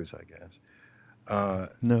Raghu's, I guess.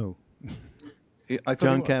 No. I thought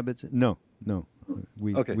John Cabot's? No.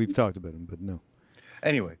 Okay. We've talked about him, but no.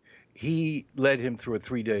 Anyway, he led him through a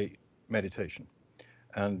 3-day meditation,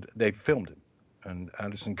 and they filmed him. And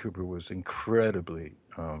Anderson Cooper was incredibly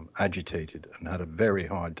agitated and had a very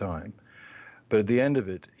hard time. But at the end of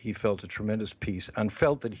it, he felt a tremendous peace and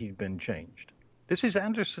felt that he'd been changed. This is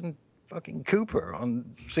Anderson fucking Cooper on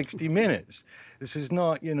 60 Minutes. This is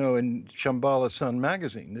not, in Shambhala Sun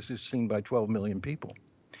magazine. This is seen by 12 million people.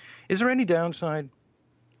 Is there any downside,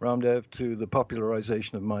 Ramdev, to the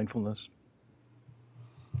popularization of mindfulness?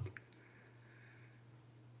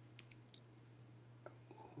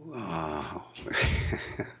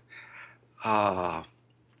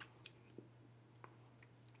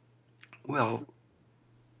 Well,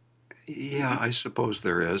 yeah, I suppose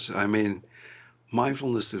there is. I mean,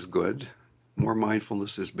 mindfulness is good. More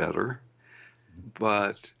mindfulness is better.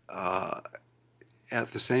 But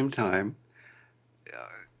at the same time,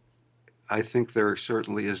 I think there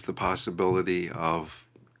certainly is the possibility of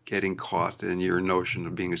getting caught in your notion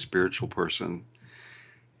of being a spiritual person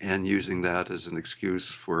and using that as an excuse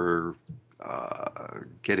for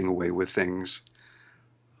getting away with things.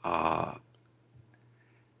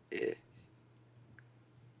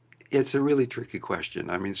 It's a really tricky question.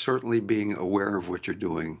 I mean, certainly being aware of what you're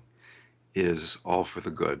doing is all for the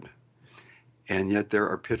good. And yet there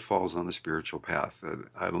are pitfalls on the spiritual path.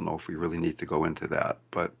 I don't know if we really need to go into that,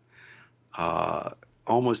 but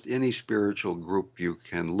almost any spiritual group you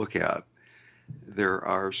can look at, there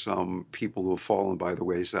are some people who have fallen by the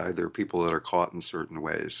wayside. There are people that are caught in certain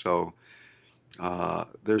ways. So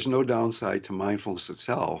there's no downside to mindfulness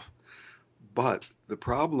itself. But the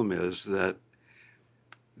problem is that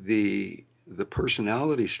the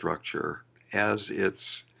personality structure, as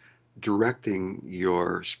it's directing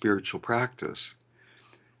your spiritual practice,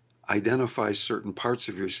 identifies certain parts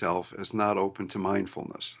of yourself as not open to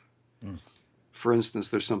mindfulness. Mm. For instance,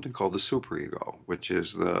 there's something called the superego, which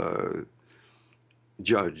is the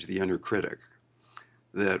judge, the inner critic,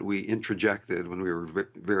 that we introjected when we were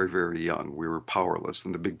very, very young. We were powerless,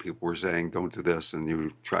 and the big people were saying, don't do this, and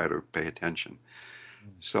you try to pay attention.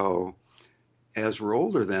 Mm. So as we're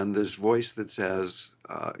older then, this voice that says,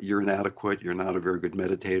 you're inadequate, you're not a very good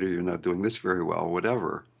meditator, you're not doing this very well,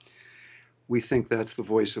 whatever, we think that's the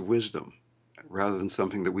voice of wisdom rather than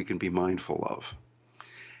something that we can be mindful of.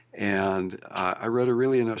 And I read a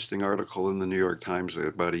really interesting article in the New York Times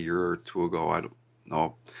about a year or two ago. I don't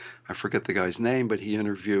know, I forget the guy's name, but he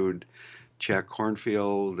interviewed Jack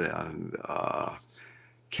Kornfield and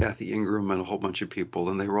Kathy Ingram and a whole bunch of people,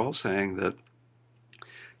 and they were all saying that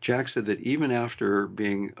Jack said that even after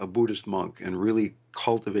being a Buddhist monk and really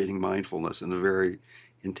cultivating mindfulness in a very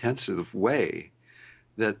intensive way,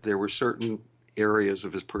 that there were certain areas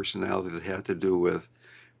of his personality that had to do with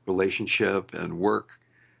relationship and work,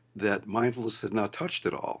 that mindfulness had not touched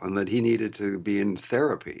at all, and that he needed to be in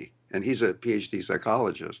therapy. And he's a PhD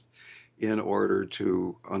psychologist, in order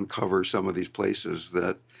to uncover some of these places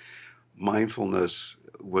that mindfulness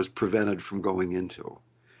was prevented from going into.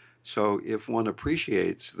 So if one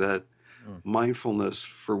appreciates that mindfulness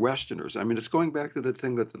for Westerners, I mean, it's going back to the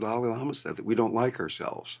thing that the Dalai Lama said, that we don't like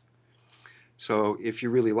ourselves. So if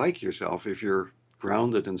you really like yourself, if you're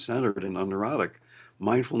grounded and centered and unneurotic,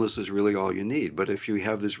 mindfulness is really all you need. But if you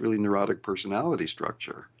have this really neurotic personality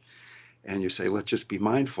structure and you say, let's just be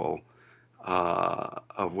mindful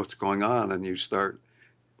of what's going on, and you start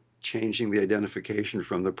changing the identification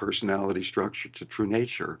from the personality structure to true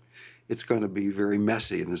nature, it's going to be very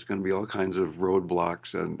messy, and there's going to be all kinds of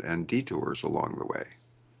roadblocks and detours along the way.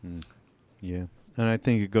 Yeah, and I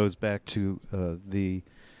think it goes back to the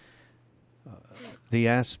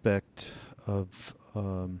aspect of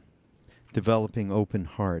developing open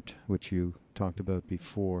heart, which you talked about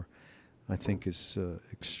before. I think is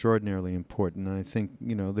extraordinarily important. And I think,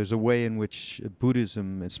 there's a way in which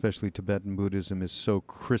Buddhism, especially Tibetan Buddhism, is so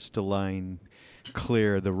crystalline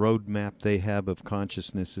clear. The roadmap they have of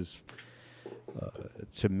consciousness is,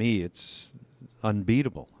 to me, it's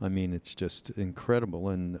unbeatable. I mean, it's just incredible.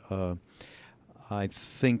 And I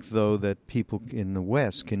think, though, that people in the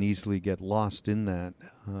West can easily get lost in that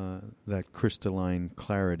crystalline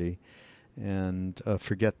clarity and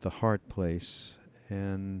forget the heart place.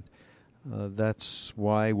 And that's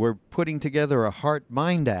why we're putting together a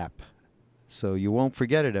heart-mind app, so you won't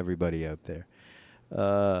forget it, everybody out there.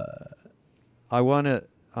 I want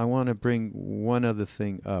to bring one other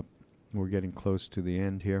thing up. We're getting close to the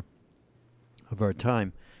end here of our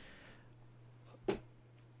time.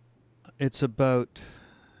 It's about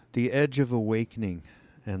the edge of awakening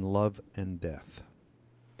and love and death.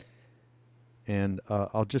 And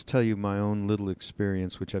I'll just tell you my own little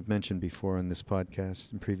experience, which I've mentioned before on this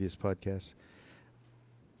podcast and previous podcasts.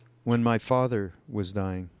 When my father was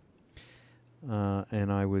dying,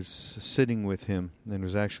 and I was sitting with him, and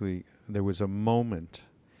there was a moment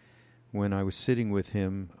when I was sitting with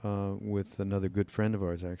him with another good friend of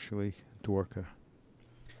ours, actually, Dworka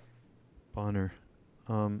Bonner,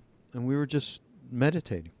 and we were just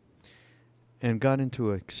meditating and got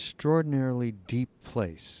into an extraordinarily deep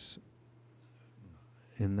place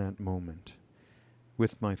in that moment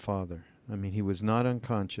with my father. I mean, he was not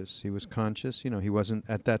unconscious. He was conscious. He wasn't,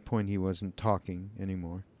 at that point, he wasn't talking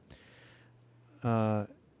anymore. And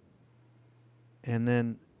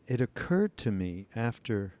then it occurred to me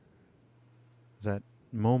after that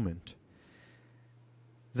moment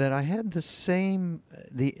that I had the same,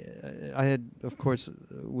 I had, of course,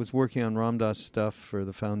 was working on Ram Dass stuff for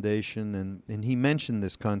the foundation, and he mentioned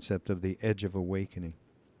this concept of the edge of awakening.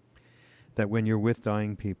 That when you're with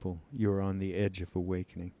dying people, you're on the edge of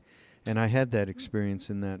awakening. And I had that experience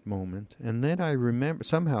in that moment. And then I remember,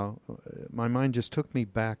 somehow, my mind just took me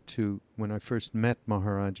back to when I first met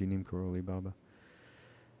Maharaji Neem Karoli Baba.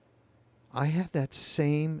 I had that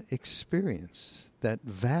same experience, that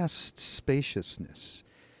vast spaciousness,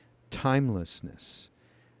 timelessness,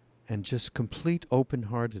 and just complete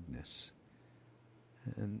open-heartedness.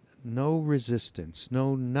 And no resistance,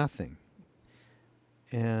 no nothing.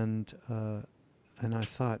 And I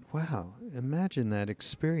thought, wow, imagine that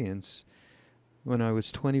experience when I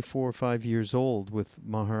was 24 or 5 years old with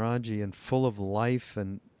Maharaji and full of life,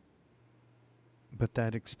 but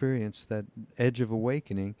that experience, that edge of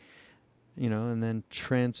awakening, and then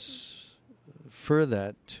transfer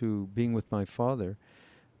that to being with my father.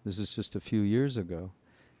 This is just a few years ago,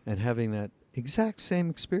 and having that exact same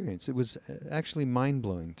experience. It was actually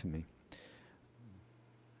mind-blowing to me.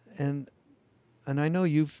 And I know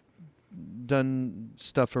you've done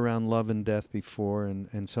stuff around love and death before,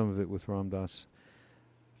 and some of it with Ram Dass.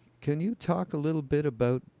 Can you talk a little bit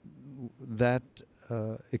about that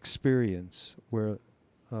experience where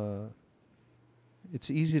it's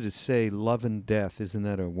easy to say love and death? Isn't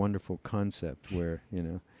that a wonderful concept where,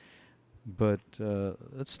 but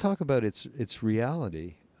let's talk about its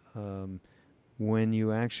reality when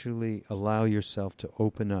you actually allow yourself to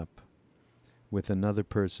open up with another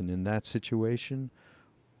person in that situation,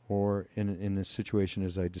 or in a situation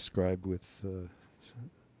as I described with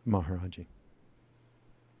Maharaji?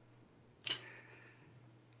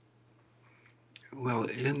 Well,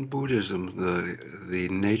 in Buddhism, the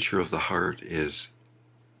nature of the heart is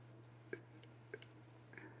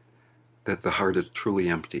that the heart is truly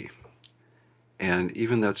empty. And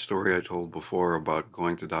even that story I told before about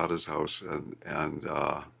going to Dada's house and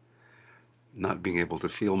not being able to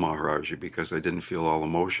feel Maharaji because I didn't feel all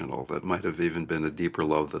emotional, that might have even been a deeper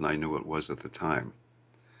love than I knew it was at the time.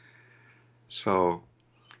 So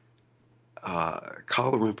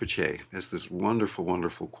Kala Rinpoche has this wonderful,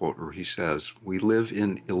 wonderful quote where he says, "We live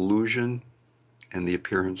in illusion and the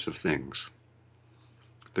appearance of things.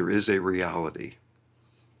 There is a reality.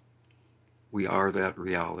 We are that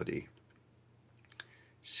reality.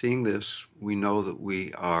 Seeing this, we know that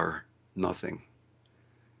we are nothing.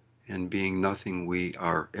 And being nothing, we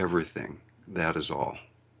are everything. That is all."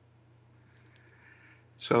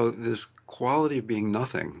 So this quality of being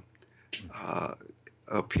nothing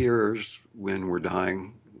appears when we're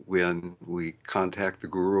dying, when we contact the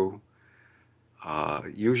guru.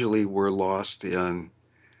 Usually we're lost in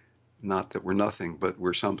not that we're nothing, but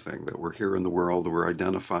we're something, that we're here in the world, we're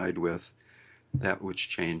identified with that which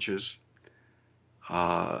changes.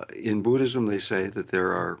 In Buddhism, they say that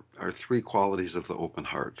there are three qualities of the open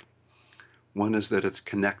heart. One is that it's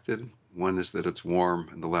connected, one is that it's warm,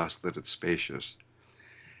 and the last that it's spacious.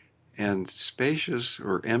 And spacious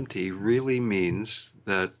or empty really means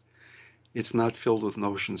that it's not filled with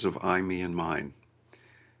notions of I, me, and mine.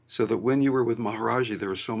 So that when you were with Maharaji, there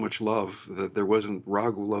was so much love that there wasn't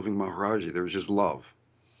Raghu loving Maharaji, there was just love.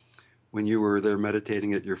 When you were there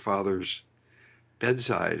meditating at your father's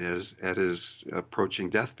bedside, at his approaching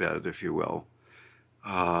deathbed, if you will,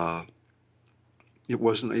 it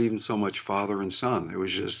wasn't even so much father and son. It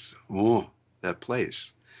was just, that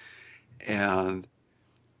place. And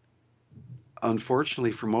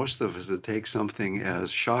unfortunately for most of us, it takes something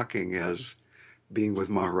as shocking as being with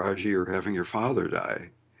Maharaji or having your father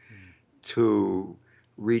die to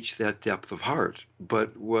reach that depth of heart.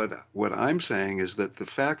 But what I'm saying is that the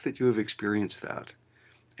fact that you have experienced that,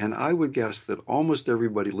 and I would guess that almost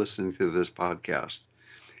everybody listening to this podcast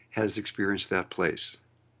has experienced that place.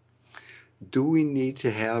 Do we need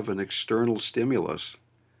to have an external stimulus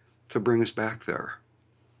to bring us back there?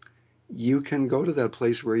 You can go to that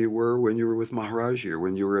place where you were when you were with Maharaji or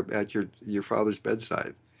when you were at your father's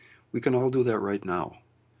bedside. We can all do that right now.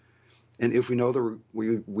 And if we know that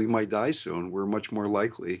we might die soon, we're much more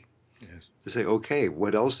likely to say, okay,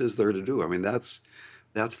 what else is there to do? I mean, that's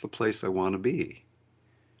the place I want to be.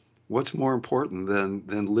 What's more important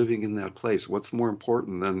than living in that place? What's more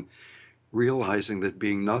important than realizing that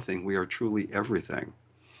being nothing, we are truly everything?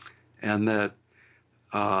 And that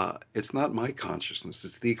it's not my consciousness,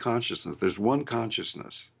 it's the consciousness. There's one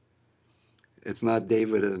consciousness. It's not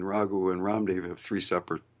David and Raghu and Ramdev have three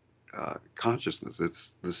separate consciousness.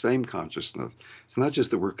 It's the same consciousness. It's not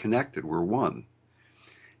just that we're connected, we're one.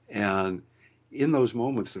 And in those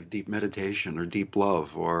moments of deep meditation or deep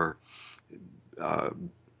love or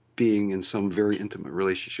being in some very intimate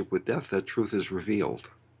relationship with death, that truth is revealed.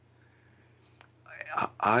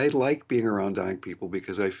 I like being around dying people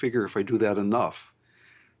because I figure if I do that enough,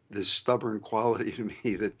 this stubborn quality to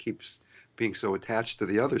me that keeps being so attached to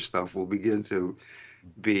the other stuff will begin to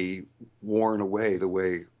be worn away the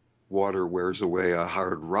way water wears away a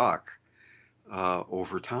hard rock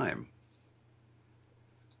over time.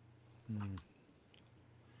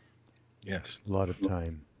 Yes. A lot of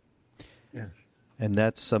time. Yes. And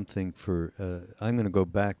that's something for, I'm going to go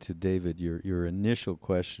back to David, your initial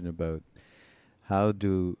question about how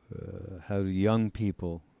do young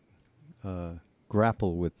people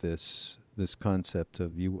grapple with this concept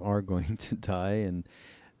of you are going to die and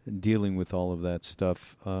dealing with all of that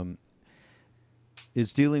stuff,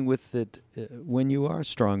 is dealing with it when you are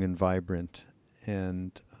strong and vibrant,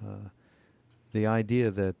 and the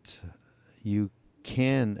idea that you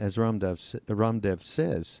can, as Ramdev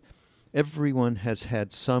says, everyone has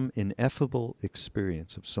had some ineffable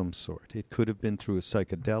experience of some sort. It could have been through a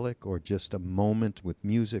psychedelic or just a moment with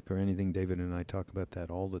music or anything. David and I talk about that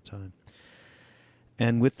all the time.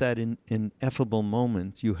 And with that ineffable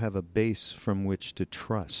moment, you have a base from which to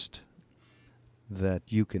trust that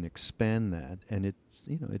you can expand that. And it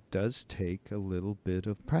does take a little bit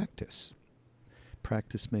of practice.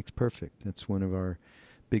 Practice makes perfect. That's one of our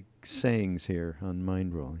big sayings here on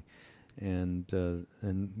Mind Rolling.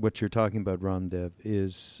 And what you're talking about, Ramdev,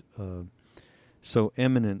 is so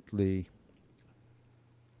eminently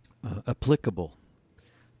applicable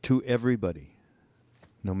to everybody,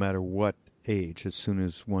 no matter what age, as soon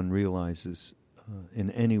as one realizes in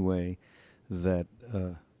any way that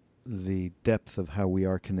the depth of how we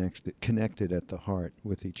are connected at the heart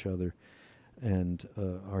with each other and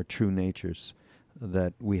our true natures,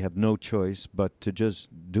 that we have no choice but to just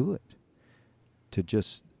do it, to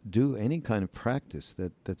just do any kind of practice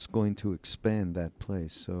that's going to expand that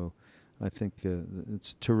place. So I think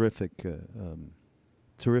it's terrific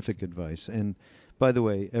advice. And by the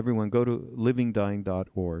way, everyone go to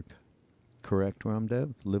livingdying.org. Correct,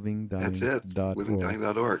 Ramdev? Livingdying.org. That's it,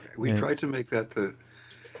 livingdying.org. We tried to make that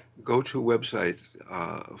go-to website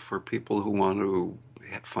for people who want to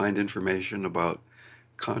find information about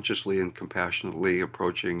consciously and compassionately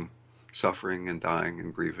approaching suffering and dying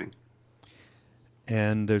and grieving.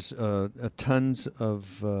 And there's tons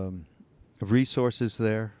of resources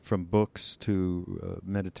there, from books to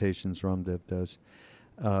meditations Ramdev does,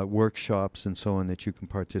 workshops and so on that you can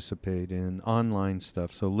participate in, online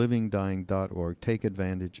stuff. So livingdying.org, take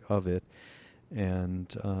advantage of it. And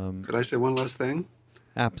Could I say one last thing?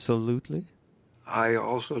 absolutely. I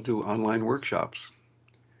also do online workshops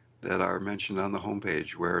that are mentioned on the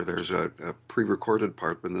homepage, where there's a pre-recorded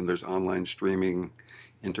part, but then there's online streaming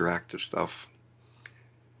interactive stuff.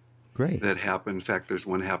 Great. That happen. In fact, there's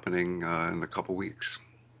one happening in a couple weeks.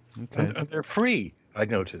 Okay. And they're free, I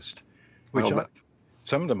noticed.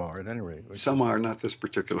 Some of them are, at any rate. Some are, not this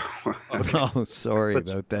particular one. Okay. Oh, sorry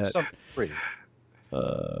But about that. some free.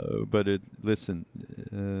 But listen,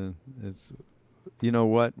 it's, you know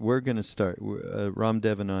what? We're going to start.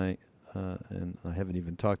 Ramdev and I haven't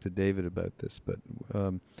even talked to David about this, but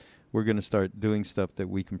we're going to start doing stuff that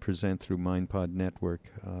we can present through MindPod Network,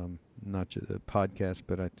 not just a podcast,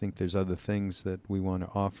 but I think there's other things that we want to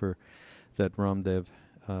offer that Ramdev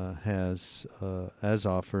has as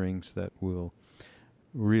offerings that will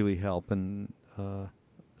really help. And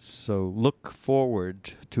so look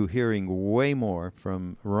forward to hearing way more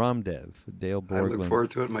from Ramdev, Dale Borglund. I look forward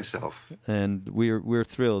to it myself. And we're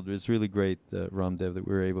thrilled. It's really great, Ramdev, that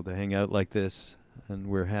we're able to hang out like this, and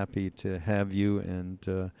we're happy to have you.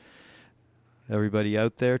 And everybody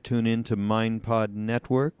out there, tune in to MindPod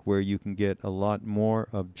Network, where you can get a lot more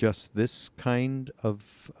of just this kind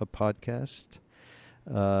of a podcast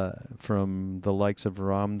from the likes of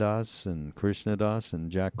Ram Dass and Krishna Das and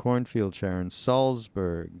Jack Kornfield, Sharon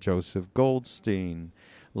Salzberg, Joseph Goldstein,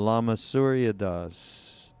 Lama Surya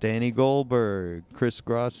Das, Danny Goldberg, Chris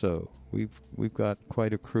Grasso. We've got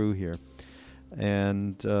quite a crew here.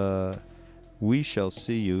 And we shall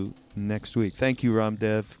see you next week. Thank you,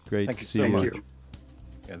 Ramdev. Great Thank to you see so you. much.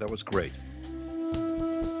 Yeah, that was great.